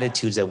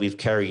attitudes that we've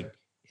carried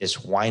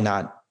is, why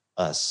not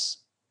us?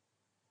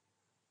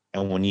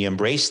 And when you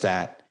embrace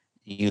that,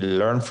 you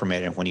learn from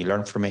it. And when you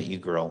learn from it, you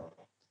grow.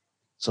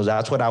 So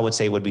that's what I would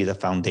say would be the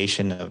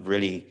foundation of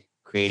really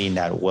creating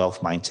that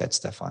wealth mindset,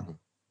 Stefan.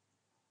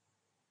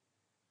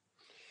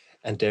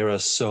 And there are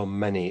so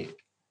many.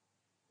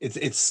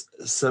 It's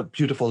so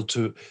beautiful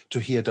to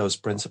hear those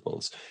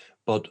principles,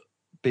 but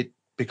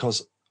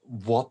because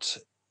what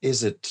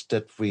is it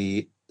that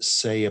we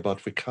say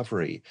about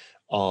recovery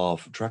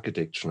of drug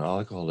addiction,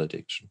 alcohol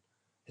addiction?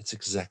 It's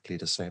exactly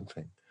the same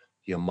thing.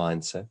 Your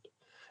mindset,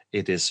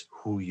 It is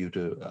who you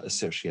do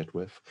associate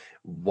with.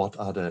 What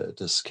are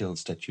the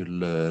skills that you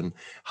learn?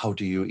 How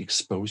do you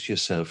expose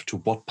yourself? To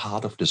what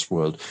part of this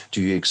world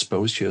do you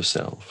expose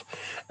yourself?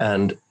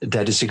 And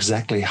that is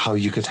exactly how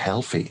you get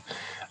healthy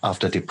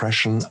after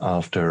depression,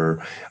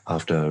 after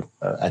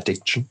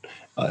addiction.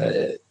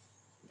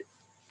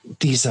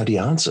 These are the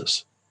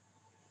answers.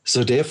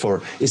 So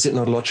therefore, is it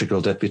not logical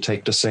that we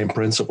take the same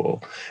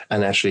principle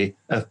and actually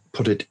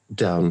put it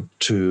down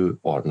to,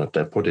 or not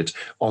that, put it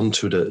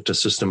onto the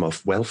system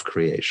of wealth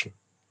creation?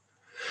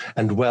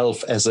 And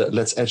wealth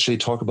let's actually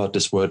talk about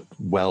this word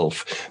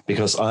wealth,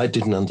 because I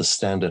didn't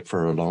understand it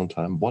for a long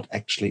time. What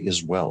actually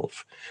is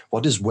wealth?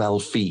 What is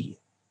wealthy?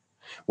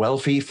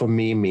 Wealthy for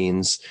me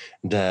means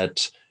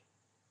that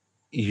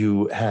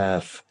you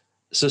have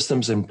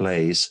systems in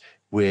place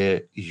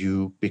where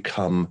you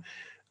become,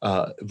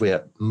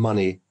 where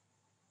money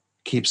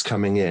keeps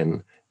coming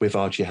in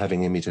without you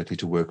having immediately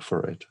to work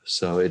for it.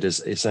 So it is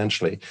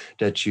essentially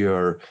that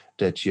you're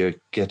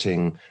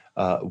getting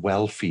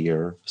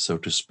wealthier, so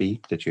to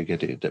speak,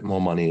 that more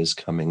money is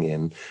coming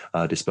in,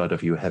 despite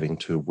of you having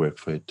to work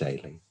for it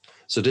daily.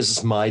 So this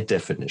is my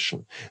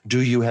definition.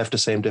 Do you have the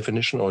same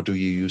definition, or do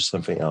you use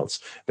something else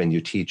when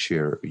you teach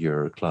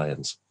your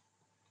clients?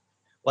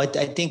 Well,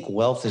 I think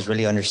wealth is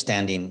really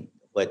understanding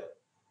what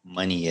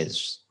money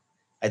is.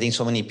 I think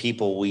so many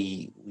people,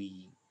 we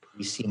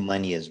see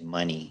money as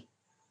money.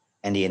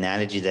 And the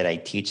analogy that I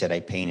teach, that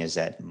I paint, is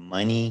that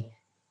money,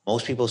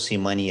 most people see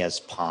money as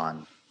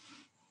pond.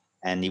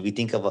 And if we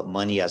think of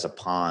money as a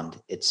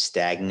pond, it's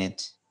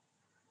stagnant,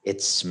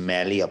 it's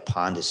smelly. A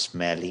pond is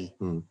smelly,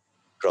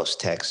 gross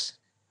text.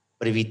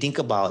 But if you think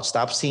about,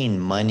 stop seeing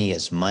money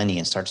as money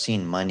and start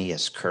seeing money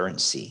as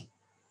currency.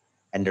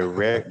 And the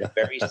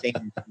very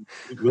same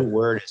root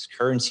word as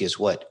currency is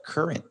what?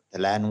 Current, the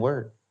Latin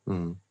word.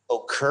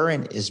 So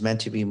current is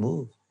meant to be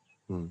moved.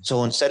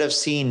 So instead of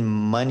seeing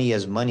money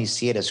as money,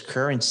 see it as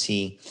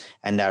currency,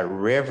 and that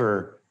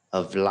river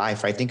of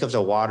life. I think of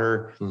the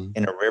water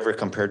in a river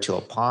compared to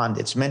a pond.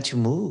 It's meant to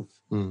move.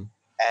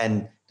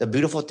 And the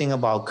beautiful thing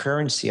about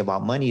currency,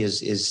 about money,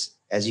 is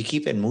as you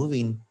keep it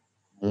moving,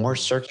 more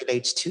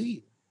circulates to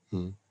you.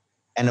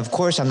 And of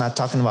course, I'm not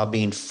talking about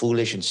being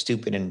foolish and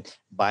stupid and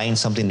buying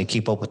something to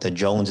keep up with the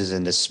Joneses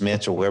and the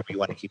Smiths or wherever you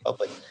want to keep up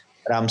with.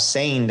 But I'm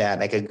saying that,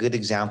 like, a good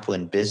example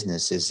in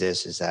business is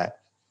that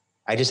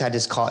I just had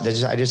this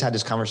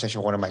conversation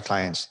with one of my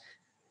clients.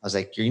 I was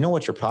like, you know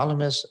what your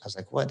problem is? I was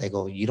like, what? They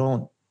go, you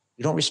don't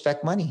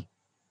respect money.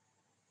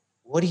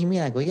 What do you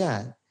mean? I go,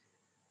 yeah,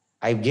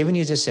 I've given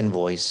you this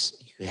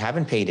invoice. You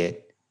haven't paid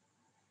it.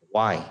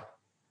 Why?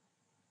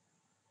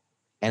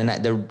 And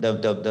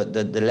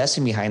the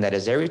lesson behind that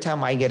is every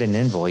time I get an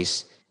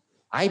invoice,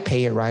 I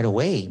pay it right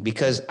away,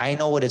 because I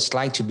know what it's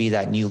like to be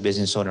that new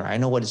business owner. I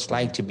know what it's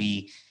like to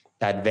be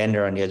that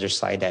vendor on the other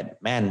side,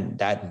 that, man,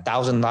 that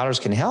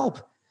 $1,000 can help.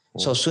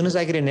 So as soon as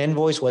I get an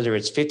invoice, whether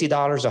it's $50,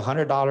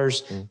 $100,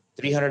 $300,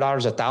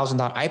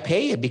 $1,000, I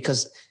pay it,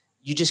 because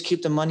you just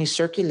keep the money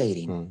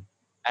circulating.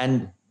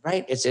 And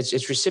right,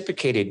 it's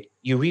reciprocated.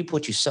 You reap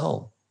what you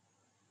sow.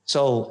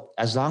 So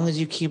as long as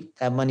you keep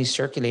that money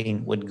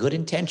circulating with good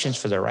intentions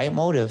for the right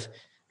motive,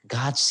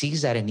 God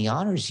sees that and he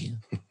honors you.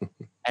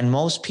 And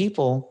most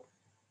people,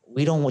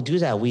 we don't do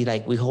that. We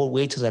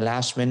wait till the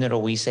last minute,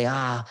 or we say,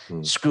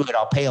 screw it,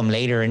 I'll pay them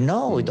later. And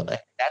no,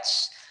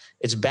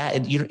 it's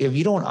bad. If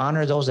you don't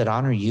honor those that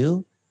honor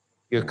you,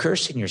 you're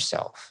cursing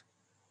yourself.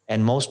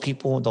 And most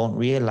people don't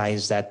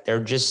realize that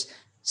they're just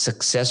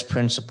success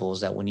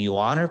principles, that when you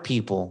honor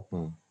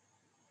people,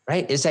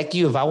 right? It's like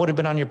you, if I would have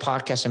been on your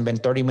podcast and been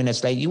 30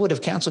 minutes late, you would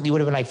have canceled. You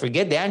would have been like,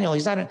 forget Daniel.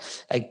 He's not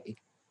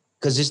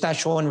because it's not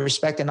showing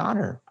respect and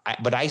honor.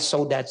 But I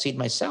sowed that seed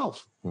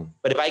myself.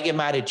 But if I get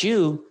mad at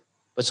you,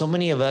 but so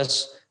many of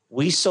us,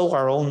 we sow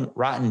our own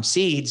rotten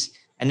seeds,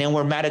 and then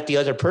we're mad at the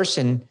other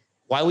person.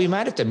 Why are we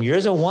mad at them?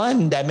 You're the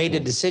one that made the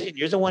decision.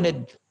 You're the one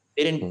that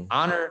didn't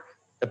honor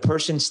the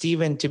person,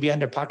 Stephen, to be on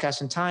their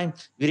podcast in time.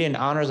 You didn't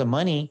honor the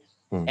money,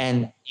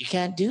 and you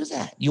can't do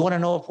that. You want to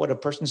know what a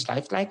person's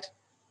life like?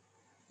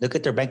 Look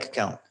at their bank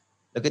account.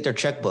 Look at their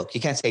checkbook.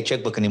 You can't say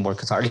checkbook anymore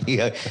because hardly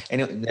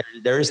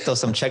there is still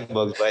some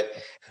checkbooks,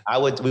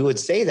 but we would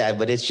say that.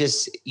 But it's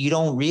just, you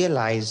don't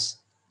realize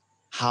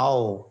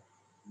how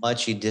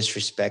much you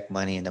disrespect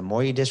money, and the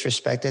more you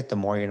disrespect it, the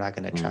more you're not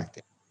going to attract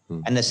it.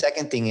 And the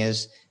second thing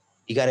is,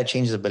 you got to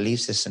change the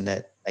belief system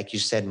that, like you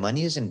said,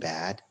 money isn't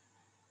bad.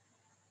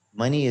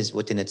 Money is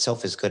within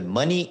itself is good.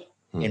 Money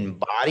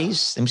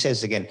embodies. Let me say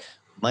this again.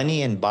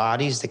 Money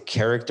embodies the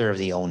character of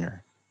the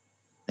owner.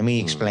 Let me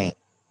explain.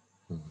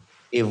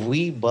 If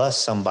we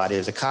bust somebody,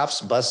 if the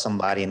cops bust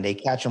somebody and they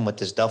catch him with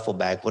this duffel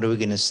bag, what are we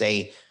going to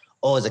say?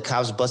 Oh, the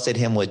cops busted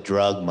him with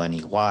drug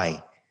money.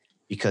 Why?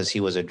 Because he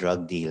was a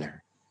drug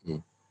dealer.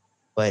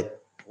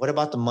 But what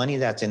about the money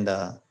that's in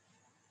the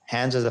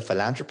hands of the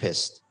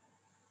philanthropist?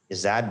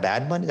 Is that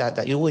bad money?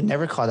 That you would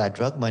never call that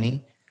drug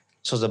money.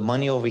 So the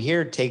money over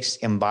here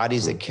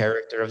embodies the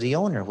character of the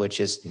owner, which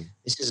is,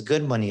 this is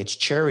good money. It's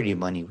charity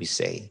money, we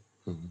say.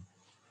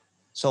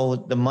 So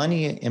the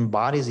money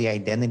embodies the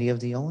identity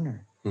of the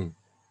owner.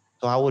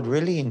 So I would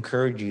really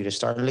encourage you to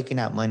start looking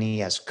at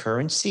money as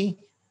currency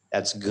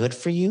that's good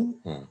for you,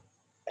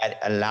 that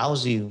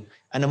allows you.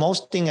 And the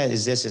most thing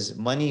is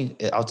money.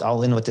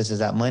 I'll end with this, is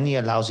that money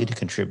allows you to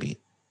contribute.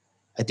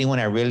 I think when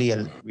I really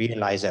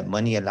realized that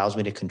money allows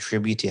me to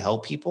contribute to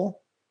help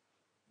people,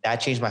 that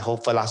changed my whole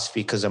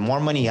philosophy, because the more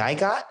money I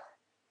got,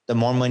 the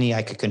more money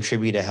I could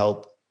contribute to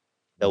help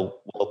the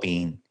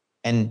well-being.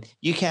 And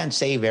you can't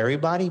save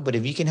everybody, but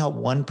if you can help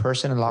one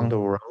person along the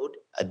road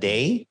a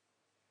day,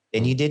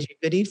 then you did your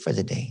good deed for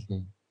the day.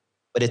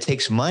 But it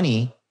takes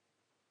money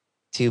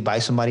to buy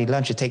somebody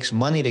lunch. It takes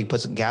money to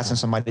put some gas in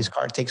somebody's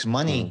car. It takes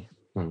money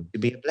to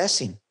be a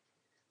blessing.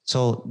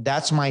 So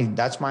that's my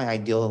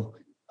ideal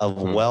of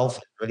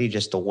wealth, really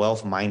just a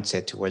wealth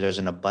mindset, to where there's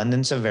an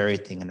abundance of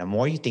everything. And the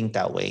more you think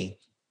that way,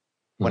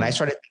 when I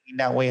started thinking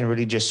that way and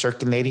really just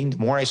circulating, the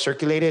more I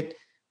circulated,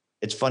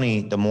 it's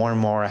funny, the more and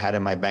more I had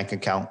in my bank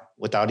account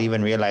without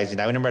even realizing.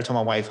 I remember I told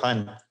my wife,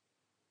 "Hun,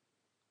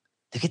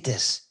 look at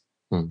this."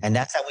 And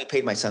that's how we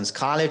paid my son's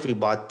college. We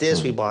bought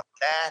this, we bought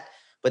that,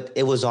 but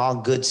it was all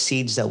good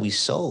seeds that we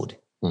sowed.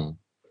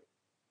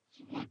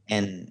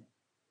 And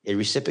it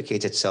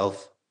reciprocates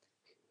itself.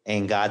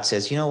 And God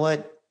says, "You know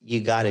what?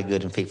 You got a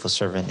good and faithful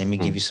servant. Let me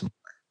give you some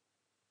more."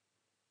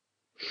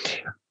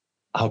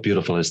 How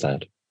beautiful is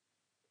that?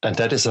 And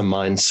that is a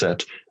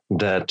mindset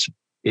that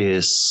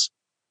is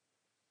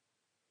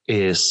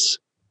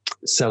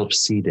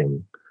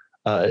self-seeding.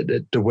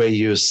 The way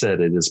you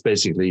said it is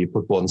basically you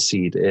put one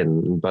seed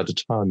in, and by the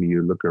time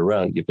you look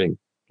around, you think,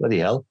 bloody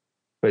hell,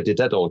 where did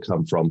that all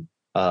come from?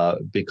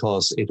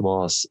 Because it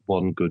was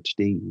one good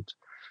deed.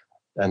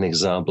 An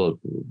example,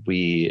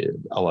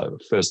 our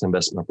first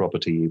investment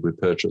property we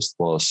purchased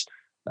was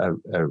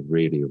a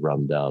really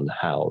rundown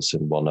house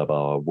in one of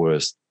our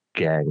worst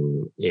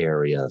gang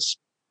areas.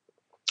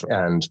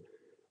 And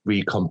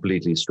we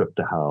completely stripped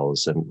the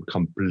house and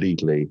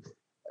completely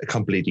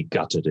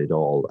gutted it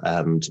all.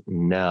 And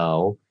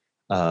now,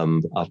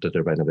 after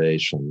the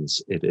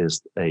renovations, it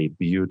is a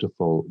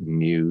beautiful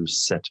new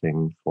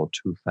setting for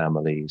two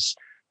families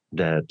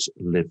that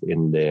live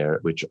in there,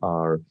 which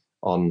are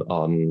on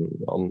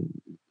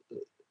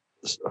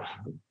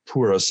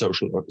poorer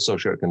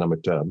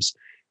socioeconomic terms,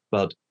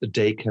 but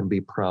they can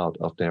be proud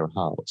of their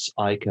house.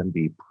 I can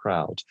be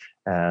proud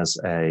as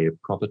a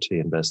property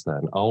investor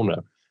and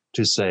owner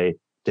to say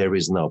there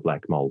is no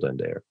black mold in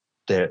there.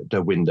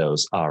 The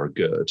windows are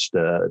good.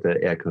 The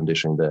air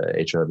conditioning, the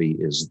HRV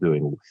is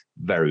doing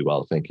very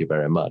well. Thank you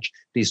very much.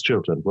 These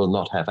children will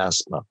not have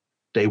asthma.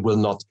 I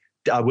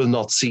will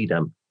not see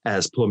them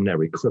as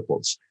pulmonary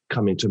cripples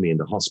coming to me in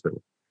the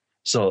hospital.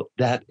 So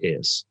that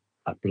is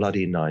a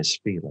bloody nice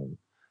feeling.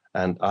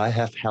 And I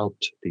have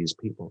helped these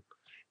people.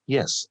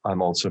 Yes,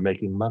 I'm also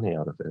making money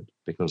out of it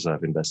because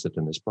I've invested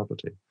in this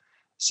property.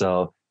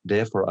 So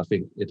therefore, I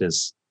think it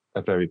is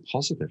a very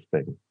positive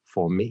thing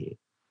for me.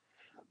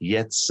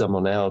 Yet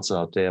someone else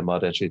out there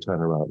might actually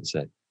turn around and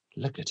say,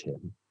 look at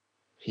him.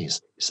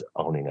 He's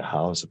owning a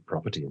house, a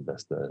property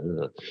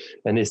investor.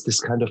 And it's this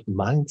kind of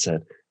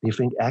mindset. You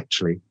think,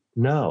 actually,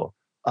 no,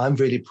 I'm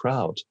really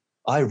proud.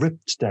 I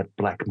ripped that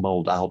black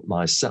mold out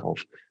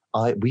myself.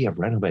 We have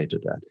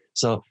renovated that.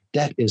 So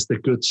that is the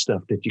good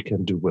stuff that you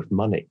can do with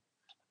money.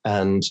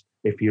 And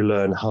if you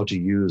learn how to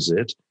use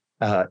it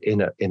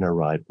in a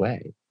right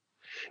way.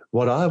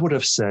 What I would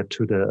have said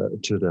to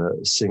the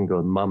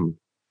single mom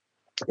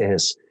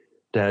is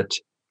that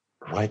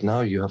right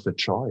now you have a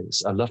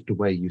choice. I love the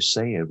way you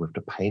say it with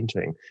the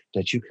painting,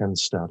 that you can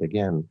start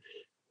again.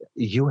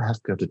 You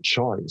have got a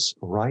choice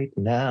right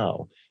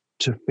now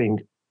to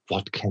think,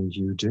 what can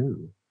you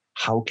do?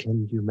 How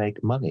can you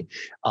make money?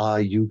 Are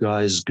you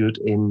guys good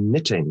in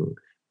knitting?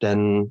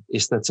 Then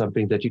is that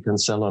something that you can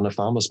sell on a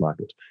farmer's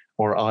market?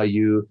 Or are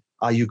you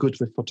good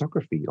with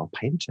photography or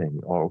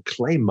painting or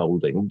clay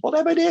molding,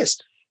 whatever it is?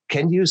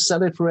 Can you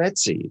sell it through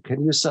Etsy?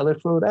 Can you sell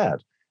it through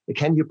that?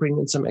 Can you bring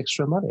in some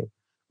extra money?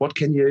 What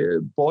can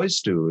your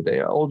boys do? They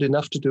are old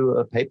enough to do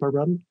a paper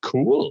run.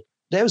 Cool.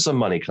 There's some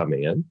money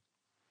coming in.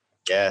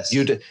 Yes.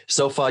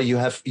 So far you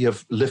have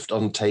lived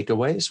on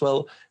takeaways.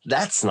 Well,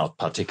 that's not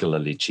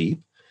particularly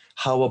cheap.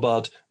 How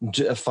about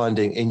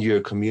finding in your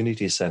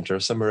community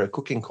center somewhere a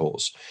cooking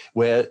course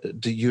where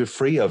you're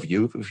free of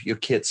your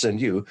kids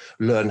and you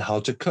learn how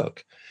to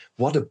cook?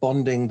 What a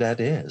bonding that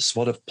is.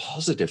 What a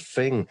positive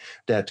thing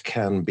that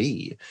can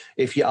be.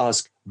 If you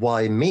ask,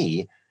 why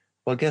me?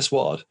 Well, guess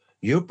what?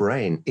 Your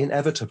brain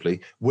inevitably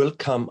will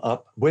come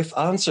up with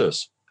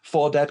answers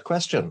for that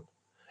question.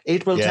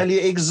 It will tell you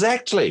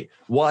exactly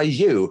why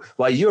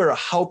you're a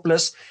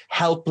hopeless,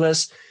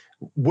 helpless,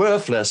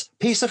 worthless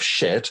piece of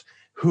shit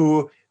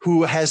who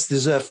has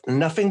deserved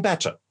nothing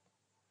better.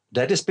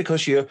 That is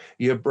because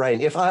your brain,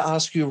 if I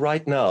ask you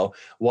right now,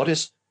 what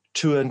is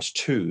 2 and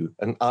 2,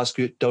 and ask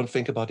you, don't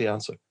think about the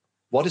answer.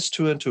 What is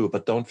 2 and 2,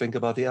 but don't think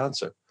about the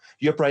answer?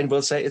 Your brain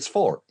will say it's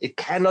 4. It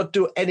cannot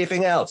do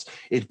anything else.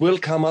 It will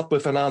come up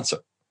with an answer.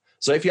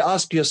 So if you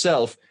ask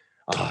yourself,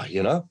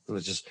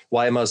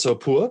 why am I so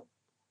poor?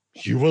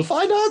 You will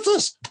find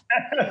answers.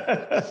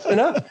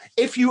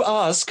 If you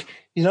ask,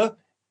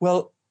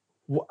 well,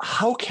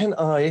 how can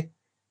I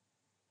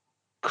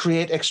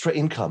create extra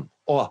income?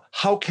 Or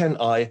how can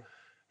I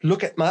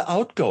look at my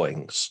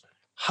outgoings?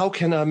 How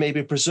can I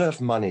maybe preserve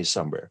money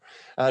somewhere?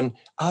 And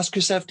ask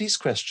yourself these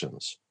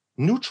questions,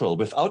 neutral,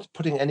 without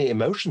putting any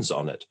emotions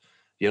on it.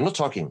 You're not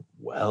talking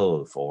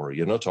wealth, or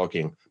you're not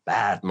talking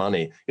bad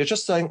money. You're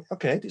just saying,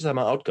 okay, these are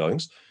my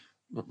outgoings.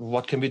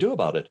 What can we do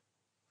about it?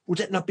 Would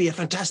that not be a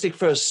fantastic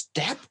first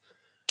step?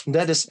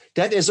 That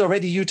is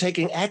already you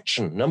taking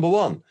action. Number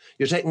one,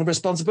 you're taking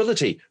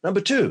responsibility.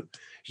 Number two,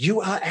 you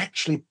are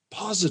actually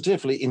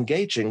positively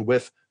engaging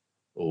with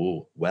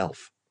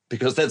wealth,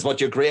 because that's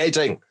what you're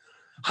creating.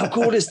 How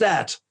cool is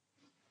that?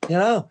 You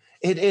know,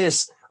 it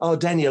is. Oh,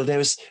 Daniel,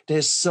 there's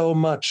so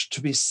much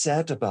to be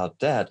said about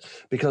that,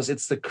 because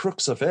it's the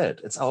crux of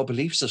it. It's our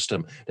belief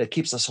system that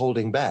keeps us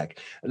holding back.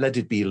 Let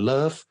it be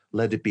love,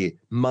 let it be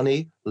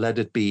money, let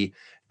it be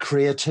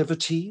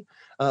creativity.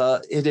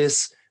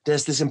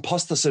 There's this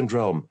imposter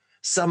syndrome.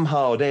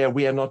 Somehow there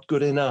we are not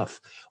good enough.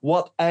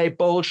 What a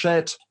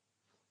bullshit.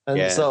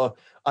 And so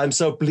I'm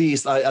so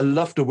pleased. I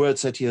love the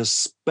words that you're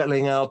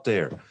spelling out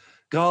there.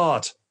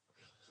 God.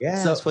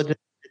 Yeah. So the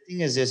thing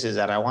is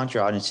that I want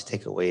your audience to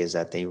take away is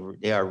that they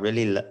are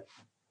really,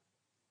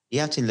 you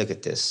have to look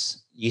at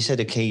this. You said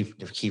the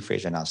key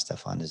phrase right now,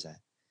 Stefan, is that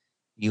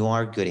you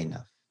are good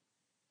enough.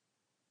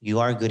 You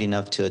are good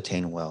enough to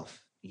attain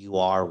wealth. You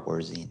are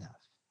worthy enough.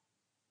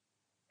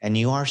 And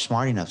you are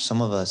smart enough.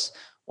 Some of us,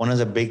 one of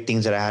the big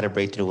things that I had to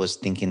break through was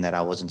thinking that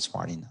I wasn't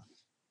smart enough.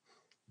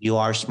 You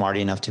are smart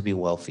enough to be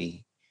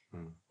wealthy.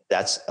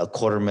 That's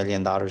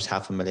 $250,000,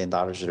 $500,000,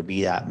 or to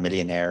be that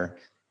millionaire.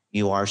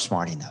 You are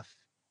smart enough.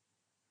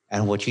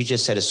 And what you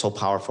just said is so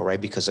powerful,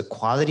 right? Because the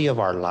quality of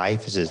our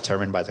life is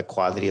determined by the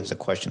quality of the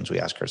questions we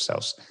ask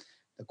ourselves.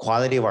 The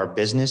quality of our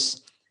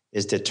business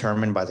is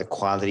determined by the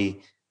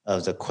quality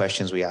of the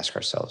questions we ask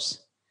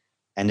ourselves.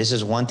 And this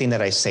is one thing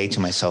that I say to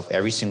myself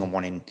every single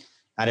morning,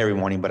 not every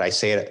morning, but I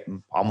say it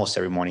almost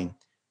every morning.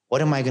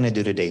 What am I going to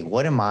do today?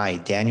 What am I,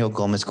 Daniel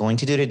Gomez, going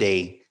to do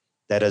today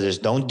that others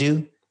don't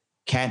do,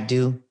 can't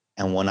do,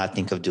 and will not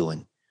think of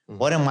doing?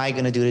 What am I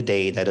going to do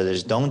today that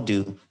others don't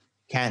do,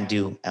 can't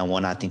do, and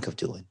will not think of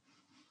doing?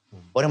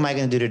 What am I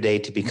going to do today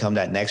to become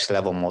that next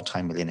level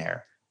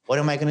multimillionaire? What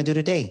am I going to do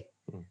today?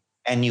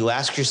 And you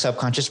ask your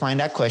subconscious mind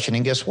that question,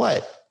 and guess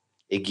what?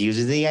 It gives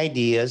you the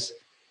ideas,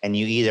 and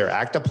you either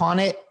act upon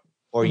it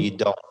or you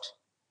don't.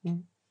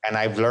 And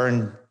I've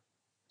learned,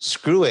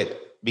 screw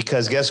it,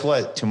 because guess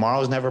what?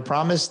 Tomorrow's never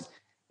promised,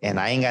 and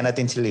I ain't got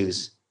nothing to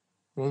lose.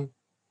 And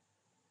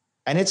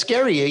it's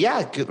scary.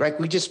 Yeah, right.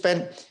 We just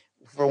spent,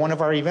 for one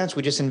of our events,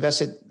 we just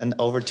invested in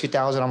over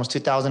 2,000, almost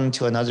 2,000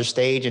 into another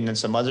stage and then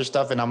some other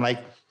stuff. And I'm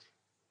like,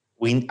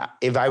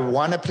 if I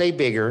want to play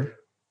bigger,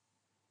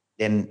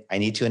 then I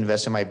need to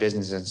invest in my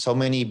business. And so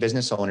many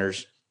business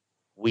owners,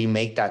 we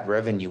make that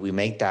revenue, we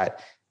make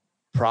that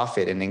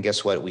profit. And then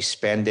guess what? We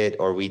spend it,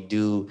 or we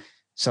do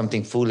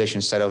something foolish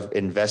instead of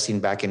investing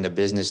back in the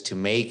business to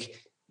make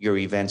your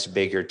events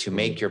bigger, to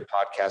make your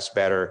podcast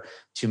better,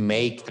 to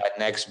make that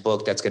next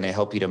book that's going to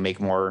help you to make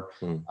more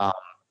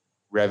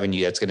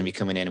revenue that's going to be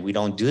coming in. We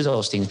don't do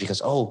those things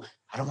because,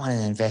 I don't want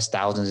to invest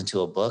thousands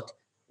into a book.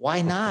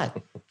 Why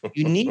not?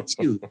 You need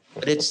to.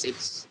 But it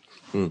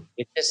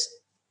just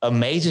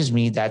amazes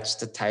me. That's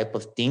the type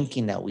of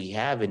thinking that we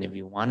have. And if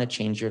you want to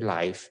change your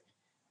life,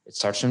 it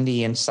starts from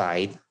the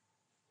inside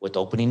with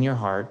opening your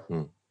heart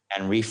and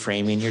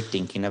reframing your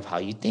thinking of how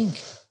you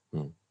think.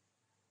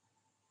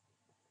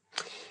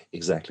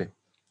 Exactly.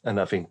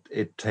 And I think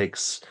it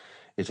takes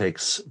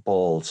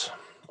balls,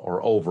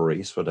 or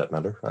ovaries for that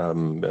matter,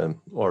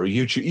 or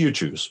you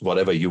choose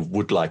whatever you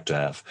would like to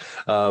have.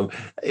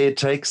 It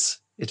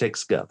takes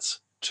guts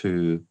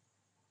to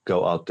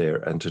go out there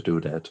and to do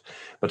that.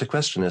 But the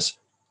question is,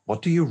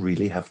 what do you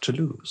really have to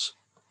lose?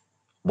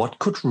 What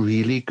could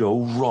really go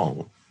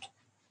wrong?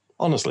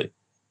 Honestly,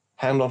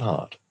 hand on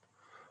heart.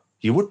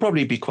 You would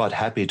probably be quite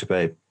happy to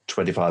pay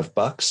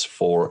 $25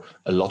 for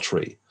a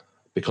lottery,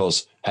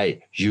 because,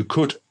 hey, you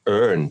could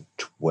earn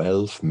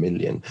 12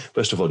 million.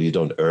 First of all, you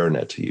don't earn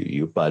it.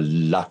 You by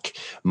luck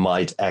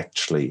might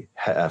actually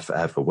have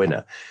a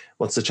winner.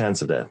 What's the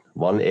chance of that?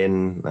 1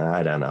 in,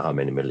 I don't know how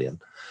many million.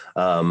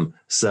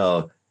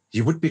 So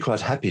you would be quite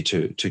happy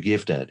to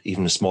give that,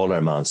 even smaller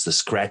amounts, the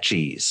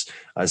scratchies.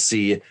 I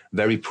see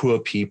very poor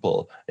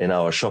people in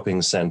our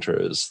shopping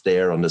centers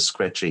there on the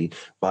scratchy,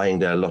 buying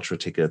their lottery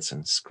tickets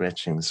and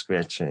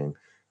scratching.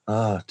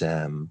 Oh,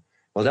 damn.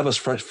 Well, that was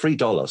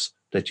 $3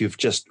 that you've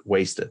just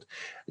wasted.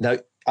 Now,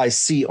 I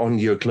see on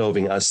your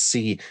clothing, I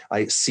see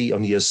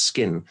on your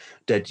skin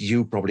that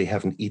you probably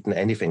haven't eaten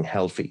anything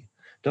healthy.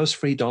 Those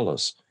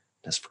 $3,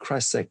 that's, for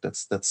Christ's sake,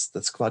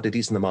 that's quite a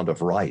decent amount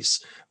of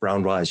rice,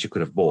 brown rice you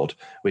could have bought,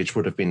 which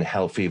would have been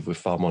healthy with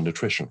far more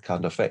nutrition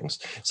kind of things.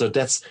 So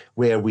that's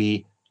where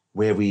we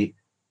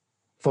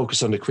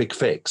focus on the quick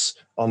fix,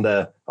 on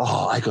the,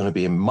 I'm going to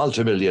be a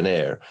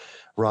multimillionaire,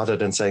 rather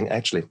than saying,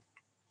 actually,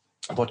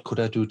 what could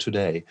I do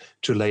today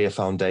to lay a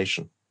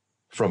foundation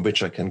from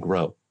which I can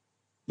grow,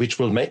 which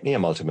will make me a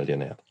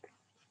multimillionaire?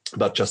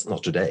 but just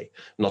not today,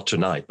 not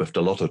tonight with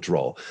the lotto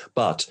draw,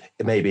 but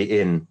maybe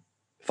in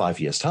 5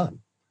 years' time.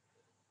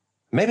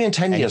 Maybe in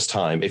 10 years'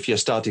 time, if you're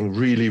starting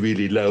really,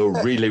 really low,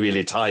 really,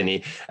 really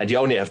tiny, and you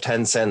only have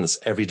 10 cents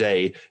every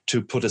day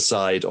to put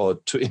aside or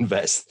to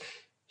invest,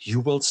 you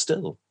will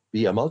still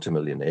be a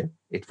multimillionaire.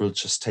 It will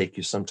just take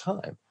you some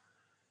time.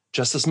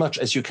 Just as much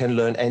as you can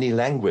learn any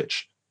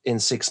language in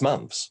 6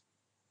 months,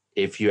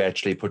 if you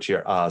actually put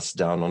your ass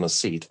down on a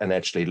seat and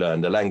actually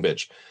learn the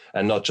language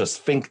and not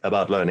just think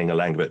about learning a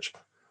language.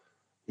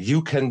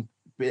 You can,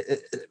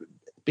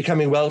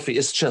 becoming wealthy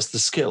is just a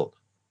skill.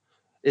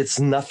 It's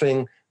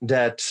nothing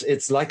that,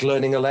 it's like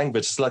learning a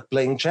language. It's like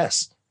playing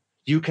chess.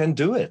 You can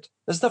do it.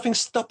 There's nothing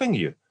stopping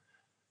you.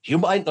 You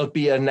might not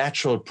be a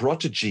natural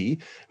prodigy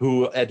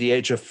who at the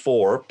age of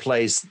 4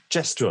 plays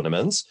chess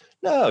tournaments.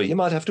 No, you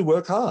might have to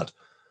work hard.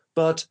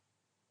 But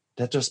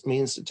that just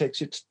means it takes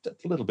you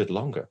a little bit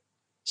longer.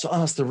 So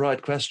ask the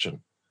right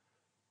question.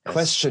 Yes.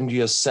 Question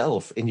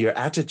yourself in your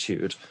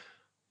attitude.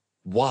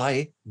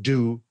 Why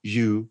do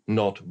you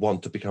not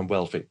want to become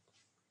wealthy?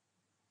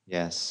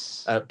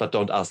 Yes. But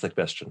don't ask that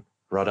question.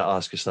 Rather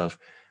ask yourself,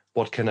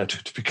 what can I do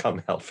to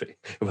become wealthy?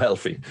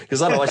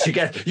 Because otherwise you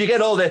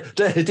get all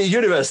the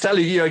universe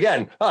telling you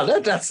again, oh,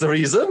 that's the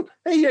reason.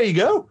 Hey, here you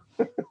go.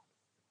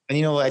 And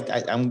you know,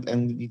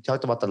 and you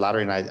talked about the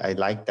lottery, and I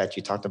like that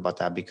you talked about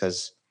that,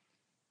 because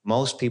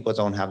most people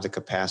don't have the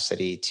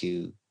capacity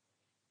to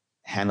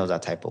handle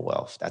that type of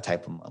wealth,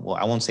 well,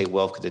 I won't say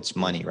wealth because it's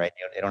money, right?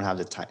 They don't have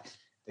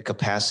the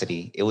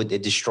capacity.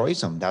 It destroys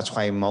them. That's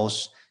why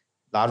most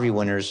lottery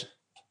winners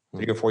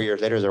 3 or 4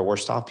 years later, they're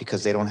worse off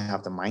because they don't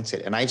have the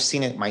mindset. And I've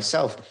seen it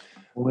myself.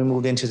 When we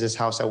moved into this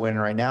house that we're in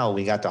right now,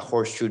 we got the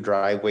horseshoe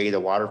driveway, the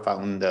water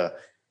fountain, the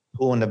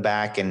pool in the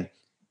back. And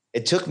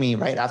it took me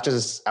right after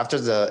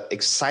the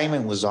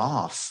excitement was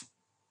off,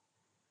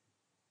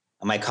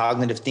 and my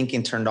cognitive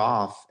thinking turned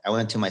off, I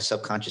went to my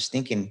subconscious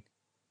thinking.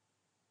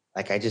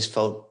 Like I just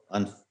felt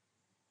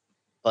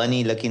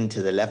funny looking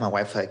to the left. My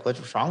wife was like,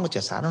 what's wrong with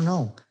us? I don't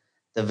know.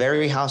 The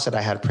very house that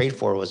I had prayed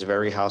for was the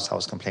very house I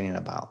was complaining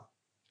about,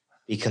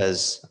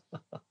 because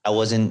I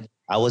wasn't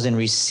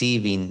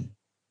receiving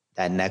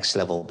that next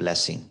level of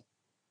blessing.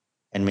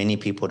 And many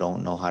people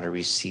don't know how to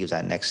receive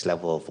that next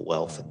level of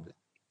wealth.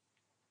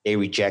 They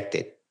reject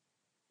it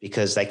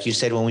because, like you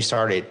said when we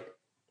started,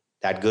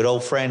 that good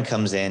old friend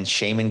comes in,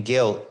 shame and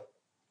guilt,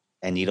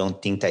 and you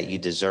don't think that you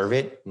deserve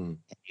it, and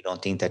you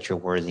don't think that you're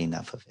worthy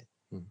enough of it.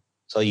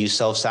 So you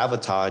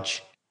self-sabotage,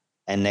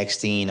 and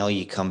next thing you know,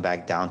 you come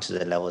back down to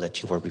the level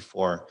that you were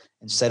before.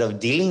 Instead of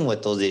dealing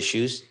with those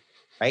issues,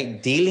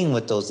 right? Dealing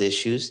with those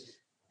issues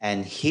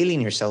and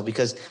healing yourself,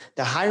 because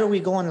the higher we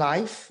go in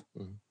life,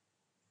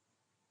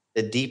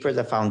 the deeper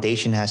the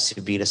foundation has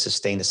to be to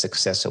sustain the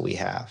success that we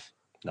have.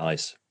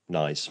 Nice.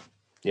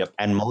 Yep.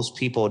 And most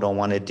people don't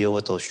want to deal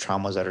with those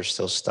traumas that are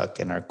still stuck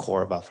in our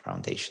core of our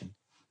foundation.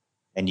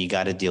 And you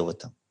got to deal with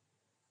them.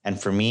 And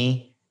for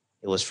me,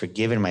 it was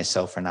forgiving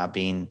myself for not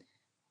being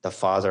the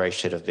father I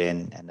should have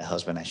been and the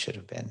husband I should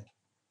have been.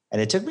 And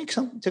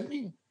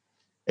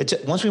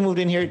once we moved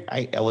in here,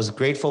 I was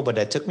grateful, but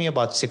it took me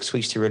about 6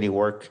 weeks to really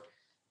work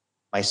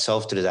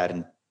myself through that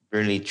and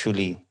really,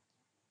 truly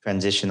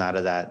transition out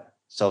of that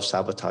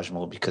self-sabotage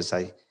mode, because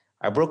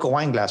I broke a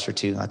wine glass or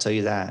two. I'll tell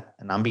you that.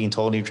 And I'm being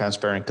totally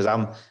transparent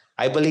because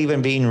I believe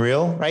in being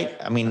real, right?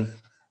 I mean,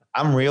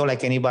 I'm real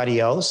like anybody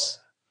else.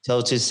 So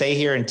to say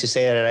here and to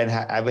say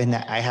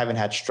that I haven't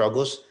had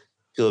struggles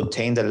to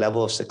obtain the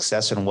level of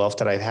success and wealth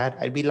that I've had,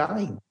 I'd be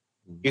lying.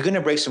 You're going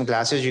to break some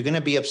glasses. You're going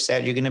to be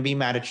upset. You're going to be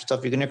mad at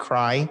yourself. You're going to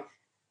cry.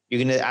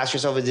 You're going to ask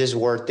yourself, is this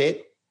worth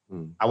it?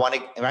 I want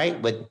to, right?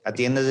 But at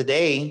the end of the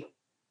day,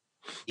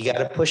 you got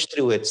to push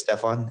through it,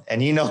 Stefan.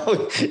 And you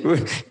know,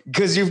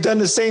 because you've done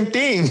the same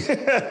thing.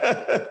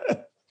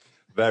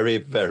 Very,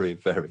 very,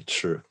 very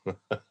true.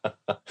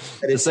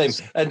 The same.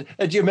 And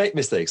you make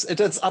mistakes.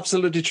 That's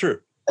absolutely true.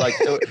 Like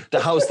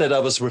the house that I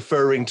was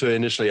referring to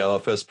initially, our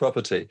first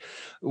property,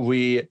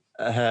 we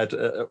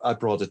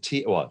brought a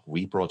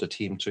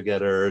team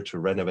together to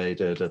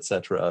renovate it,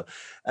 etc.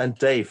 And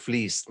they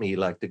fleeced me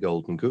like the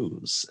golden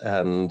goose.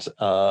 And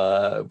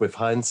with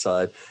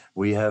hindsight,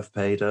 we have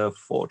paid a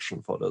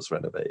fortune for those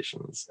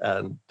renovations.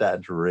 And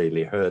that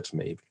really hurt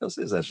me because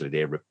essentially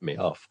they ripped me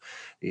off,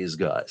 these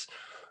guys.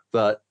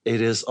 But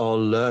it is all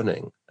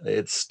learning.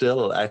 It's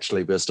still,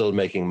 actually, we're still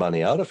making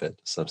money out of it.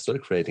 So I'm still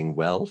creating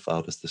wealth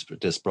out of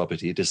this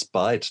property,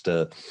 despite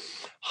the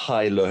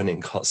high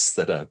learning costs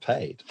that I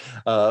paid.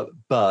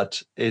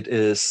 But it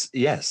is,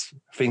 yes,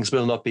 things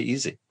will not be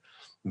easy.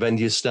 When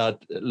you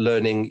start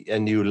learning a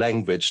new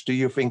language, do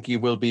you think you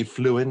will be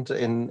fluent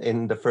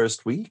in the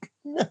first week?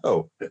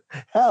 No.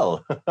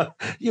 Hell,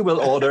 you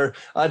will order,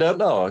 I don't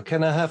know,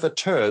 can I have a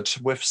turd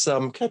with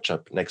some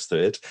ketchup next to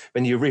it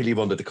when you really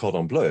wanted the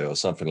cordon bleu or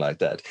something like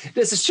that?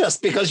 This is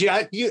just because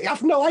you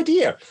have no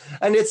idea.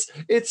 And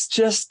it's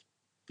just,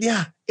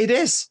 yeah, it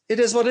is. It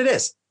is what it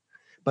is.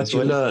 But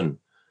you learn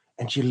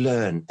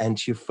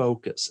and you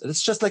focus. And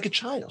it's just like a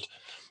child.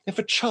 If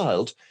a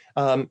child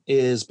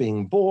is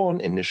being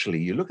born, initially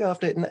you look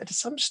after it, and at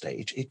some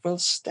stage it will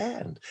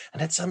stand,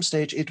 and at some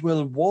stage it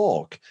will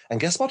walk. And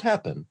guess what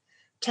happened?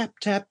 Tap,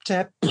 tap,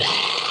 tap.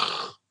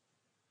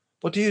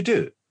 What do?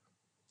 Do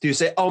you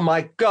say, oh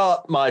my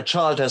God, my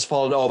child has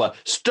fallen over.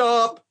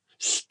 Stop,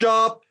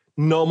 stop,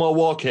 no more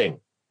walking.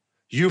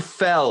 You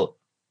fell.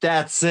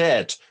 That's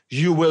it.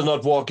 You will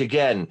not walk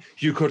again.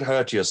 You could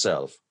hurt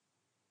yourself.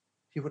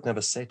 You would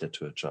never say that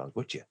to a child,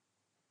 would you?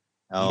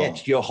 Oh.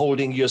 Yet you're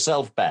holding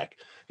yourself back.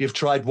 You've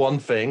tried one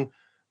thing,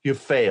 you've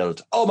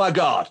failed. Oh my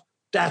God,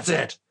 that's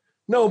it.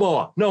 No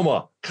more, no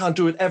more. Can't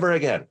do it ever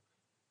again.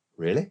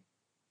 Really?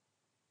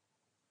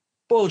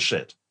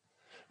 Bullshit.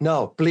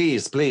 No,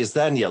 please, please,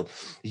 Daniel,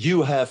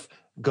 you have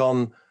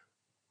gone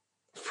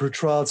through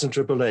trials and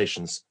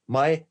tribulations.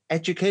 My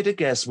educated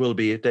guess will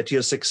be that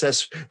your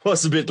success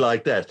was a bit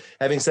like that.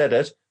 Having said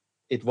it,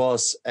 it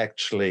was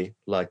actually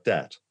like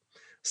that.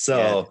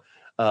 So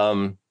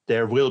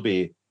there will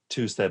be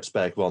 2 steps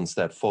back, 1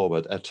 step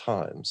forward at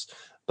times,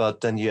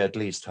 but then you at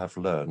least have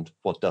learned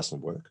what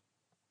doesn't work.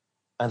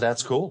 And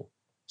that's cool.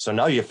 So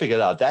now you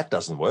figured out that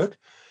doesn't work.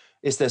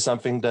 Is there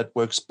something that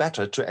works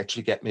better to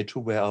actually get me to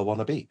where I want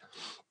to be?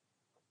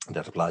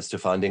 That applies to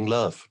finding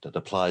love. That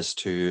applies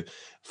to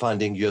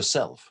finding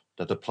yourself.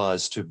 That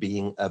applies to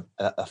being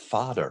a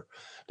father.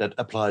 That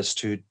applies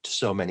to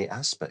so many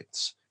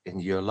aspects in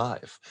your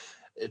life.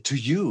 To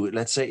you,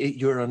 let's say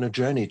you're on a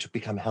journey to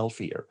become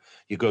healthier.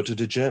 You go to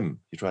the gym.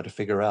 You try to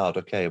figure out,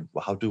 okay,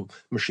 how do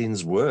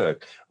machines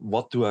work?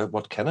 What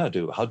can I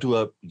do? How do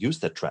I use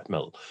that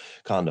treadmill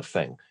kind of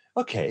thing?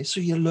 Okay, so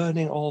you're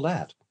learning all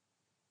that.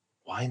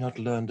 Why not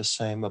learn the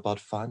same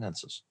about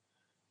finances?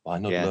 Why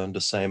not learn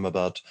the same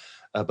about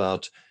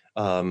the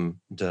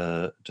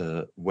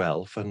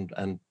wealth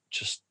and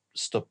just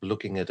stop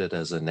looking at it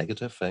as a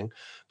negative thing,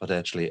 but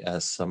actually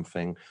as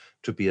something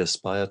to be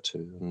aspired to?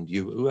 And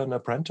you are an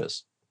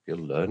apprentice. You're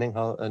learning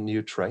a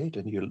new trade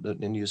and you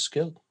learn a new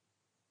skill.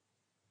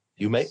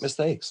 You make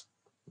mistakes.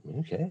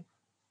 Okay.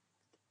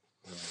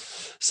 Yeah.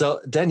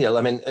 So, Daniel,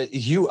 I mean,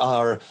 you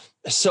are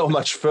so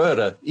much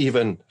further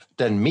even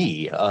than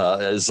me.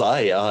 Whilst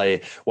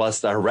I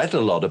read a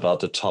lot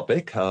about the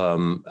topic,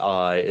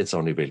 it's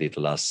only really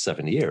the last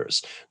 7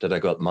 years that I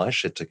got my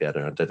shit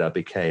together and that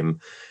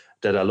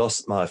I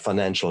lost my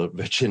financial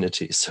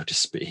virginity, so to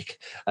speak,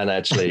 and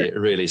actually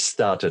really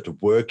started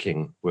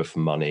working with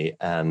money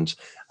and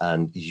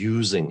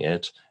using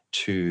it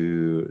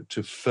to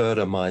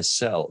further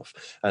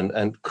myself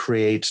and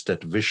create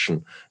that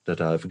vision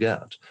that I've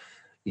got.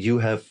 You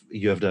have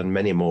done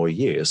many more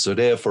years, so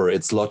therefore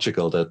it's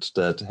logical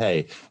that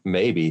hey,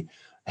 maybe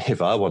if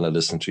I want to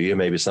listen to you,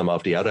 maybe some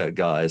of the other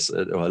guys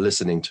who are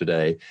listening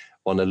today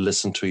want to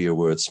listen to your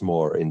words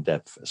more in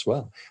depth as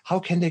well. How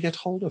can they get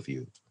hold of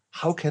you?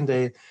 How can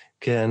they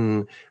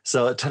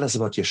so tell us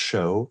about your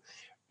show.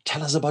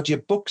 Tell us about your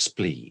books,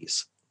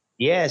 please.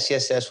 Yes.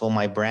 Well,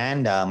 my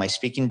brand, my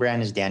speaking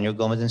brand is Daniel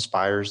Gomez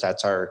Inspires.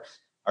 That's our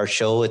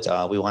show. It's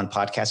we won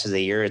Podcast of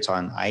the Year. It's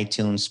on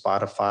iTunes,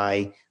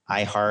 Spotify,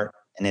 iHeart,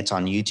 and it's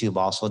on YouTube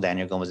also,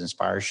 Daniel Gomez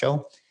Inspires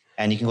Show.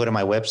 And you can go to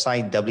my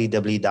website,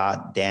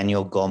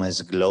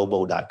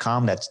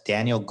 www.danielgomezglobal.com. That's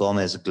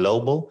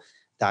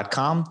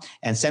danielgomezglobal.com,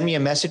 and send me a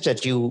message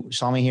that you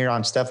saw me here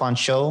on Stefan's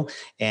show,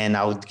 and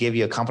I would give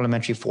you a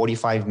complimentary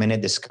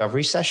 45-minute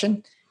discovery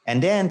session.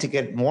 And then to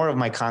get more of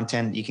my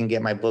content, you can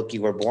get my book,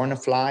 You Were Born to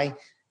Fly.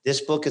 This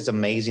book is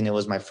amazing. It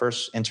was my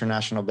first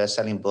international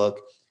best-selling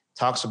book.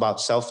 Talks about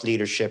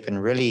self-leadership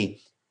and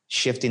really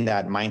shifting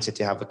that mindset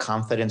to have a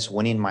confidence,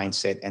 winning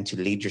mindset and to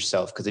lead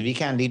yourself. Because if you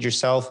can't lead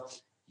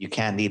yourself, you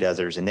can't lead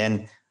others. And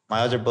then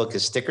my other book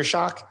is Sticker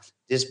Shock.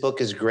 This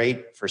book is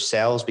great for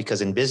sales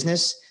because in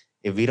business,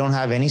 if we don't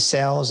have any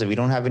sales, if we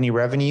don't have any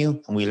revenue,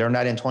 and we learned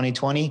that in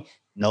 2020,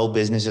 no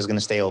business is going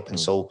to stay open.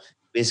 So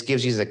this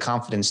gives you the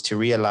confidence to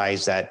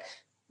realize that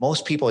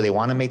most people, they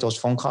want to make those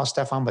phone calls,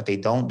 Stefan, but they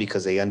don't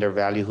because they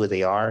undervalue who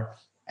they are.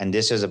 And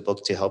this is a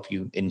book to help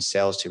you in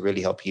sales, to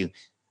really help you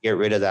get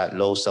rid of that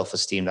low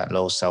self-esteem, that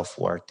low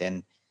self-worth.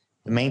 And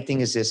the main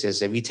thing is this,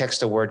 is if you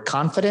text the word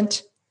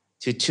confident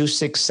to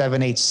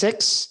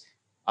 26786,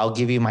 I'll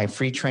give you my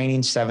free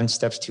training, 7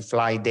 Steps to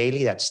Fly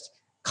Daily. That's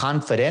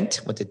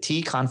confident with the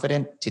T,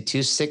 confident to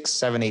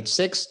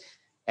 26786.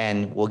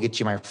 And we'll get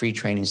you my free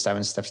training,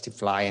 7 Steps to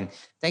Fly. And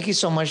thank you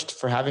so much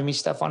for having me,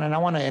 Stefan. And I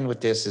want to end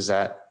with this, is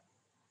that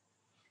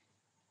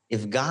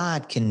if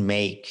God can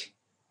make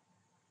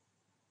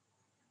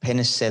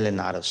penicillin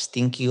out of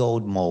stinky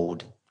old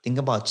mold, think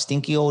about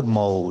stinky old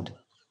mold.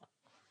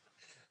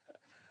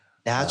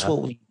 That's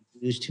what we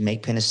use to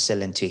make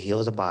penicillin to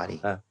heal the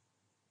body.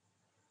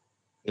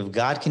 If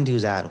God can do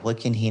that, what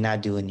can he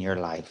not do in your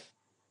life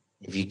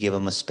if you give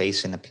him a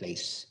space and a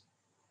place?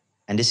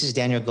 And this is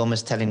Daniel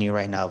Gomez telling you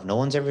right now, if no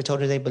one's ever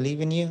told you they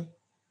believe in you,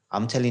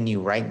 I'm telling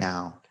you right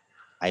now,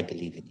 I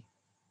believe in you.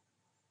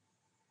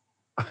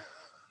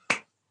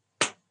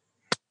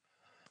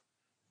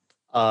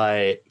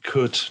 I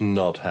could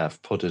not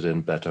have put it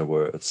in better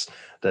words.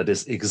 That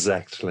is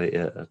exactly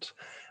it.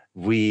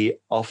 We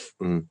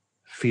often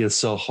feel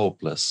so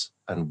hopeless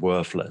and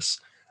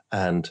worthless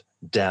and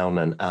down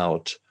and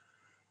out.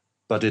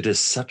 But it is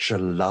such a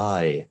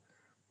lie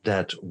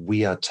that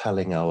we are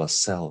telling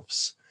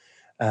ourselves.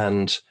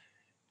 And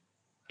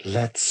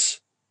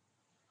let's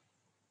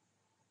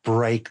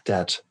break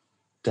that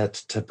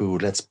taboo.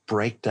 Let's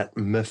break that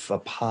myth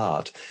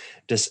apart.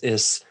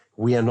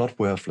 We are not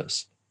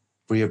worthless.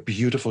 We are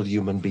beautiful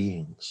human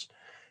beings.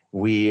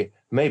 We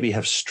maybe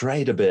have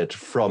strayed a bit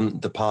from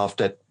the path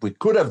that we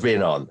could have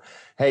been on.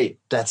 Hey,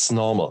 that's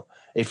normal.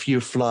 If you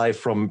fly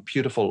from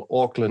beautiful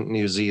Auckland,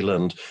 New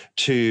Zealand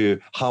to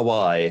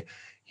Hawaii,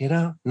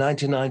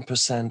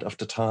 99% of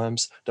the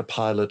times the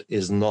pilot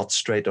is not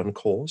straight on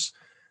course.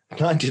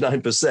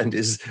 99%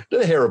 is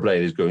the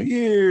aeroplane is going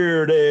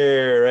here,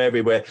 there,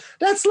 everywhere.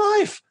 That's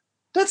life.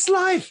 That's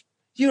life.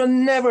 You're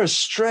never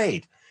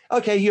straight.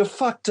 Okay, you're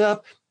fucked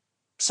up.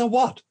 So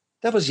what?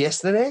 That was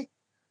yesterday.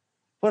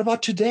 What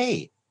about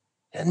today?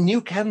 A new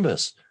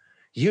canvas.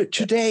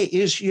 Today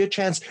is your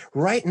chance.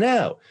 Right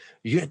now,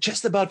 you're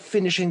just about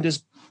finishing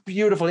this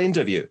beautiful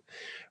interview.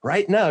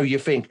 Right now, you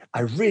think,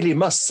 I really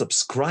must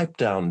subscribe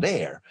down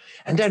there.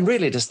 And then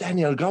really, this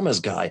Daniel Gomez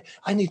guy,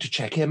 I need to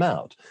check him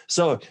out.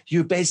 So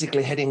you're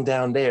basically heading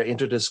down there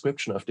into the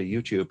description of the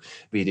YouTube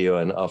video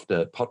and of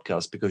the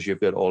podcast, because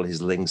you've got all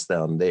his links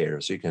down there.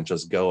 So you can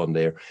just go on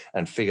there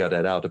and figure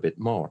that out a bit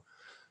more.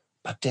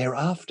 But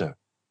thereafter,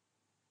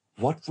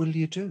 what will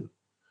you do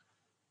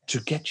to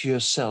get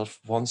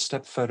yourself one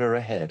step further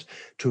ahead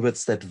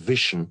towards that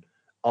vision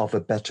of a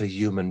better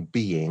human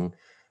being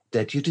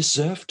that you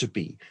deserve to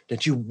be,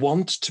 that you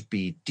want to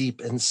be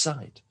deep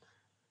inside?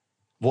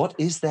 What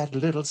is that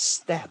little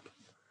step?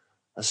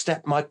 A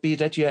step might be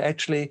that you're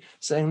actually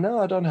saying, no,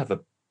 I don't have a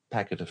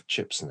packet of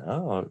chips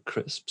now or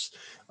crisps.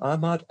 I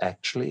might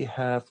actually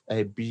have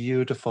a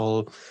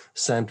beautiful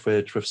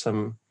sandwich with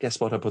guess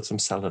what? I put some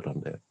salad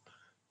on there.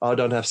 I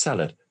don't have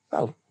salad.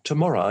 Well,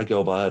 tomorrow I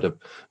go by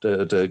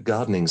the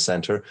gardening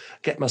center,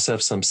 get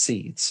myself some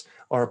seeds,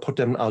 or put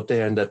them out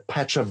there in that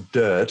patch of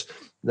dirt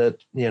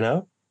that,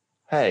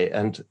 hey,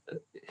 and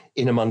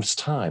in a month's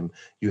time,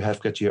 you have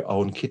got your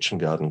own kitchen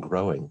garden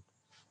growing.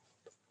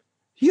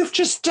 You've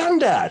just done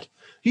that.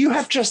 You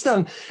have just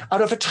done,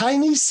 out of a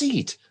tiny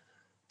seed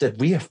that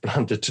we have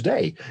planted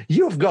today,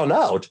 you have gone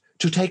out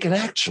to take an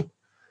action.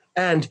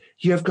 And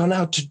you have gone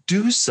out to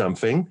do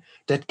something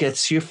that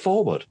gets you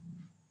forward.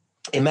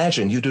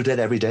 Imagine you do that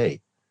every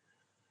day.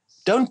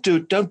 Don't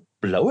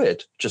blow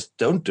it. Just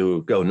don't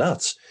go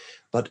nuts.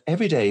 But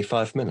every day,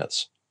 5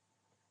 minutes.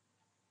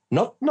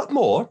 Not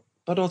more,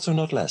 but also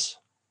not less.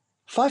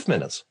 5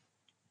 minutes.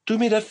 Do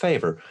me that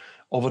favor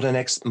over the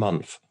next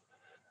month.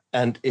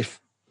 And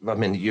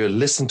you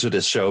listen to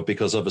this show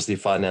because obviously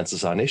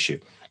finances are an issue.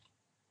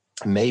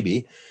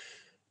 Maybe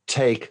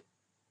take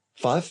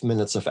 5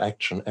 minutes of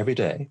action every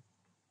day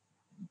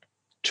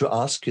to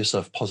ask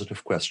yourself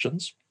positive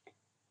questions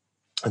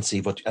and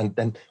see and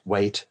then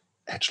wait,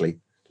 actually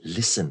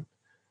listen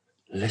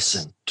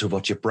to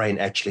what your brain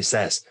actually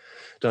says.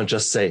 Don't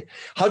just say,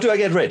 how do I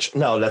get rich?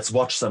 No, let's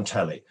watch some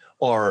telly,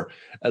 or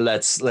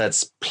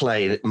let's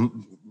play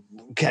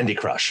Candy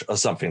Crush or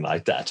something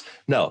like that.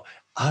 No,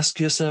 ask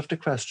yourself the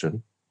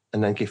question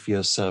and then give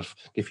your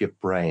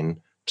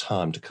brain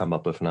time to come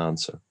up with an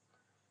answer.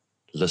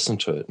 Listen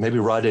to it, maybe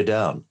write it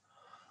down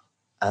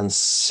and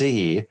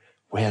see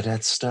where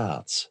that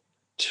starts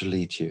to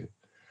lead you.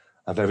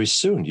 And very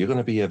soon, you're going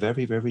to be a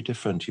very, very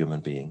different human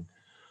being.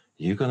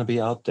 You're going to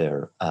be out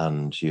there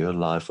and your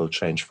life will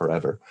change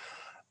forever.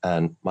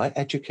 And my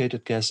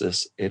educated guess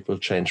is it will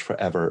change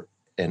forever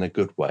in a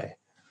good way.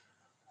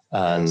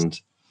 And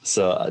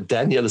so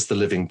Daniel is the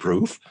living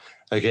proof.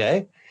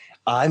 Okay.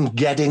 I'm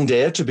getting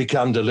there to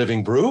become the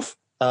living proof.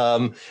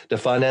 The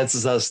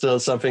finances are still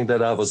something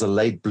that I was a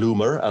late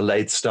bloomer, a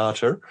late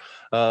starter,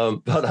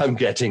 but I'm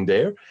getting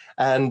there.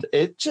 And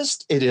it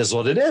is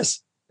what it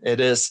is. It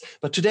is.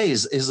 But today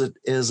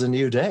is a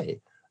new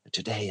day.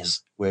 Today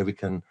is where we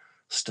can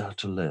start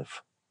to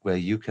live, where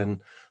you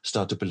can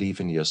start to believe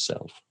in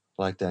yourself.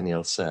 Like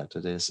Daniel said,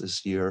 this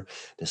is your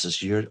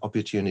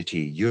opportunity,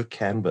 your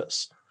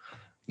canvas.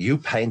 You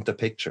paint the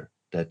picture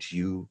that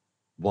you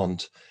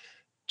want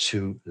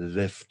to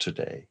live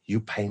today. You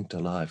paint the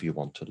life you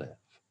want to live.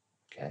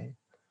 Okay.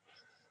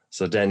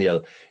 So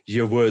Daniel,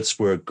 your words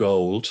were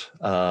gold.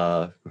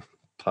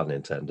 Pun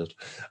intended.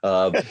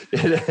 No,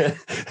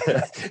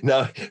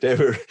 they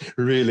were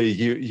really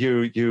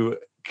you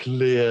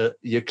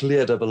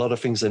cleared up a lot of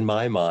things in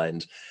my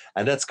mind,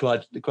 and that's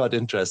quite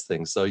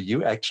interesting. So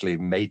you actually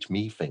made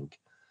me think.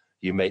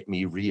 You made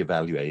me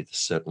reevaluate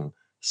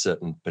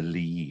certain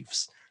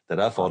beliefs that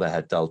I thought I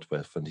had dealt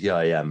with, and here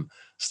I am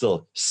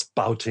still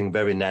spouting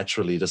very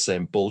naturally the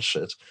same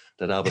bullshit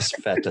that I was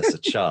fed as a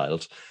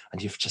child,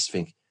 and you just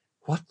think,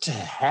 what the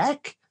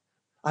heck?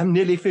 I'm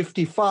nearly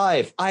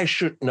 55. I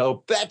should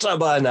know better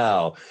by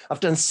now. I've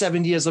done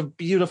 7 years of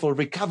beautiful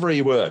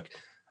recovery work.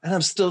 and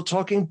I'm still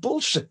talking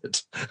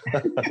bullshit.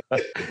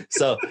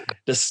 So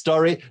the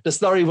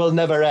story will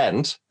never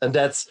end. And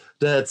that's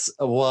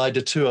why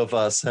the two of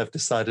us have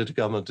decided to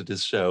come onto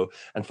this show.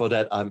 And for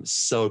that, I'm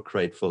so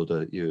grateful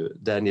to you.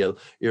 Daniel,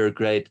 you're a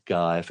great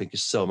guy. Thank you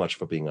so much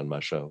for being on my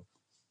show.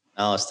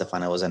 No,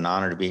 Stefan, it was an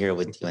honor to be here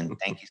with you. And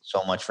thank you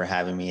so much for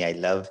having me. I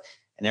love,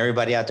 and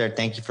everybody out there,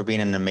 thank you for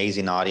being an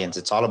amazing audience.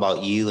 It's all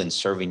about you and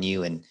serving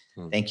you. And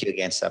thank you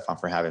again, Stefan,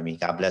 for having me.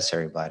 God bless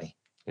everybody.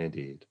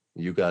 Indeed.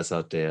 You guys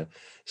out there,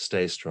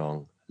 stay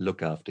strong.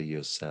 Look after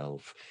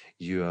yourself.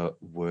 You are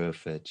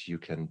worth it. You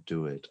can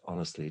do it.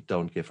 Honestly,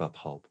 don't give up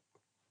hope.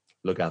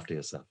 Look after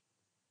yourself.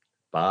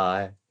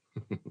 Bye.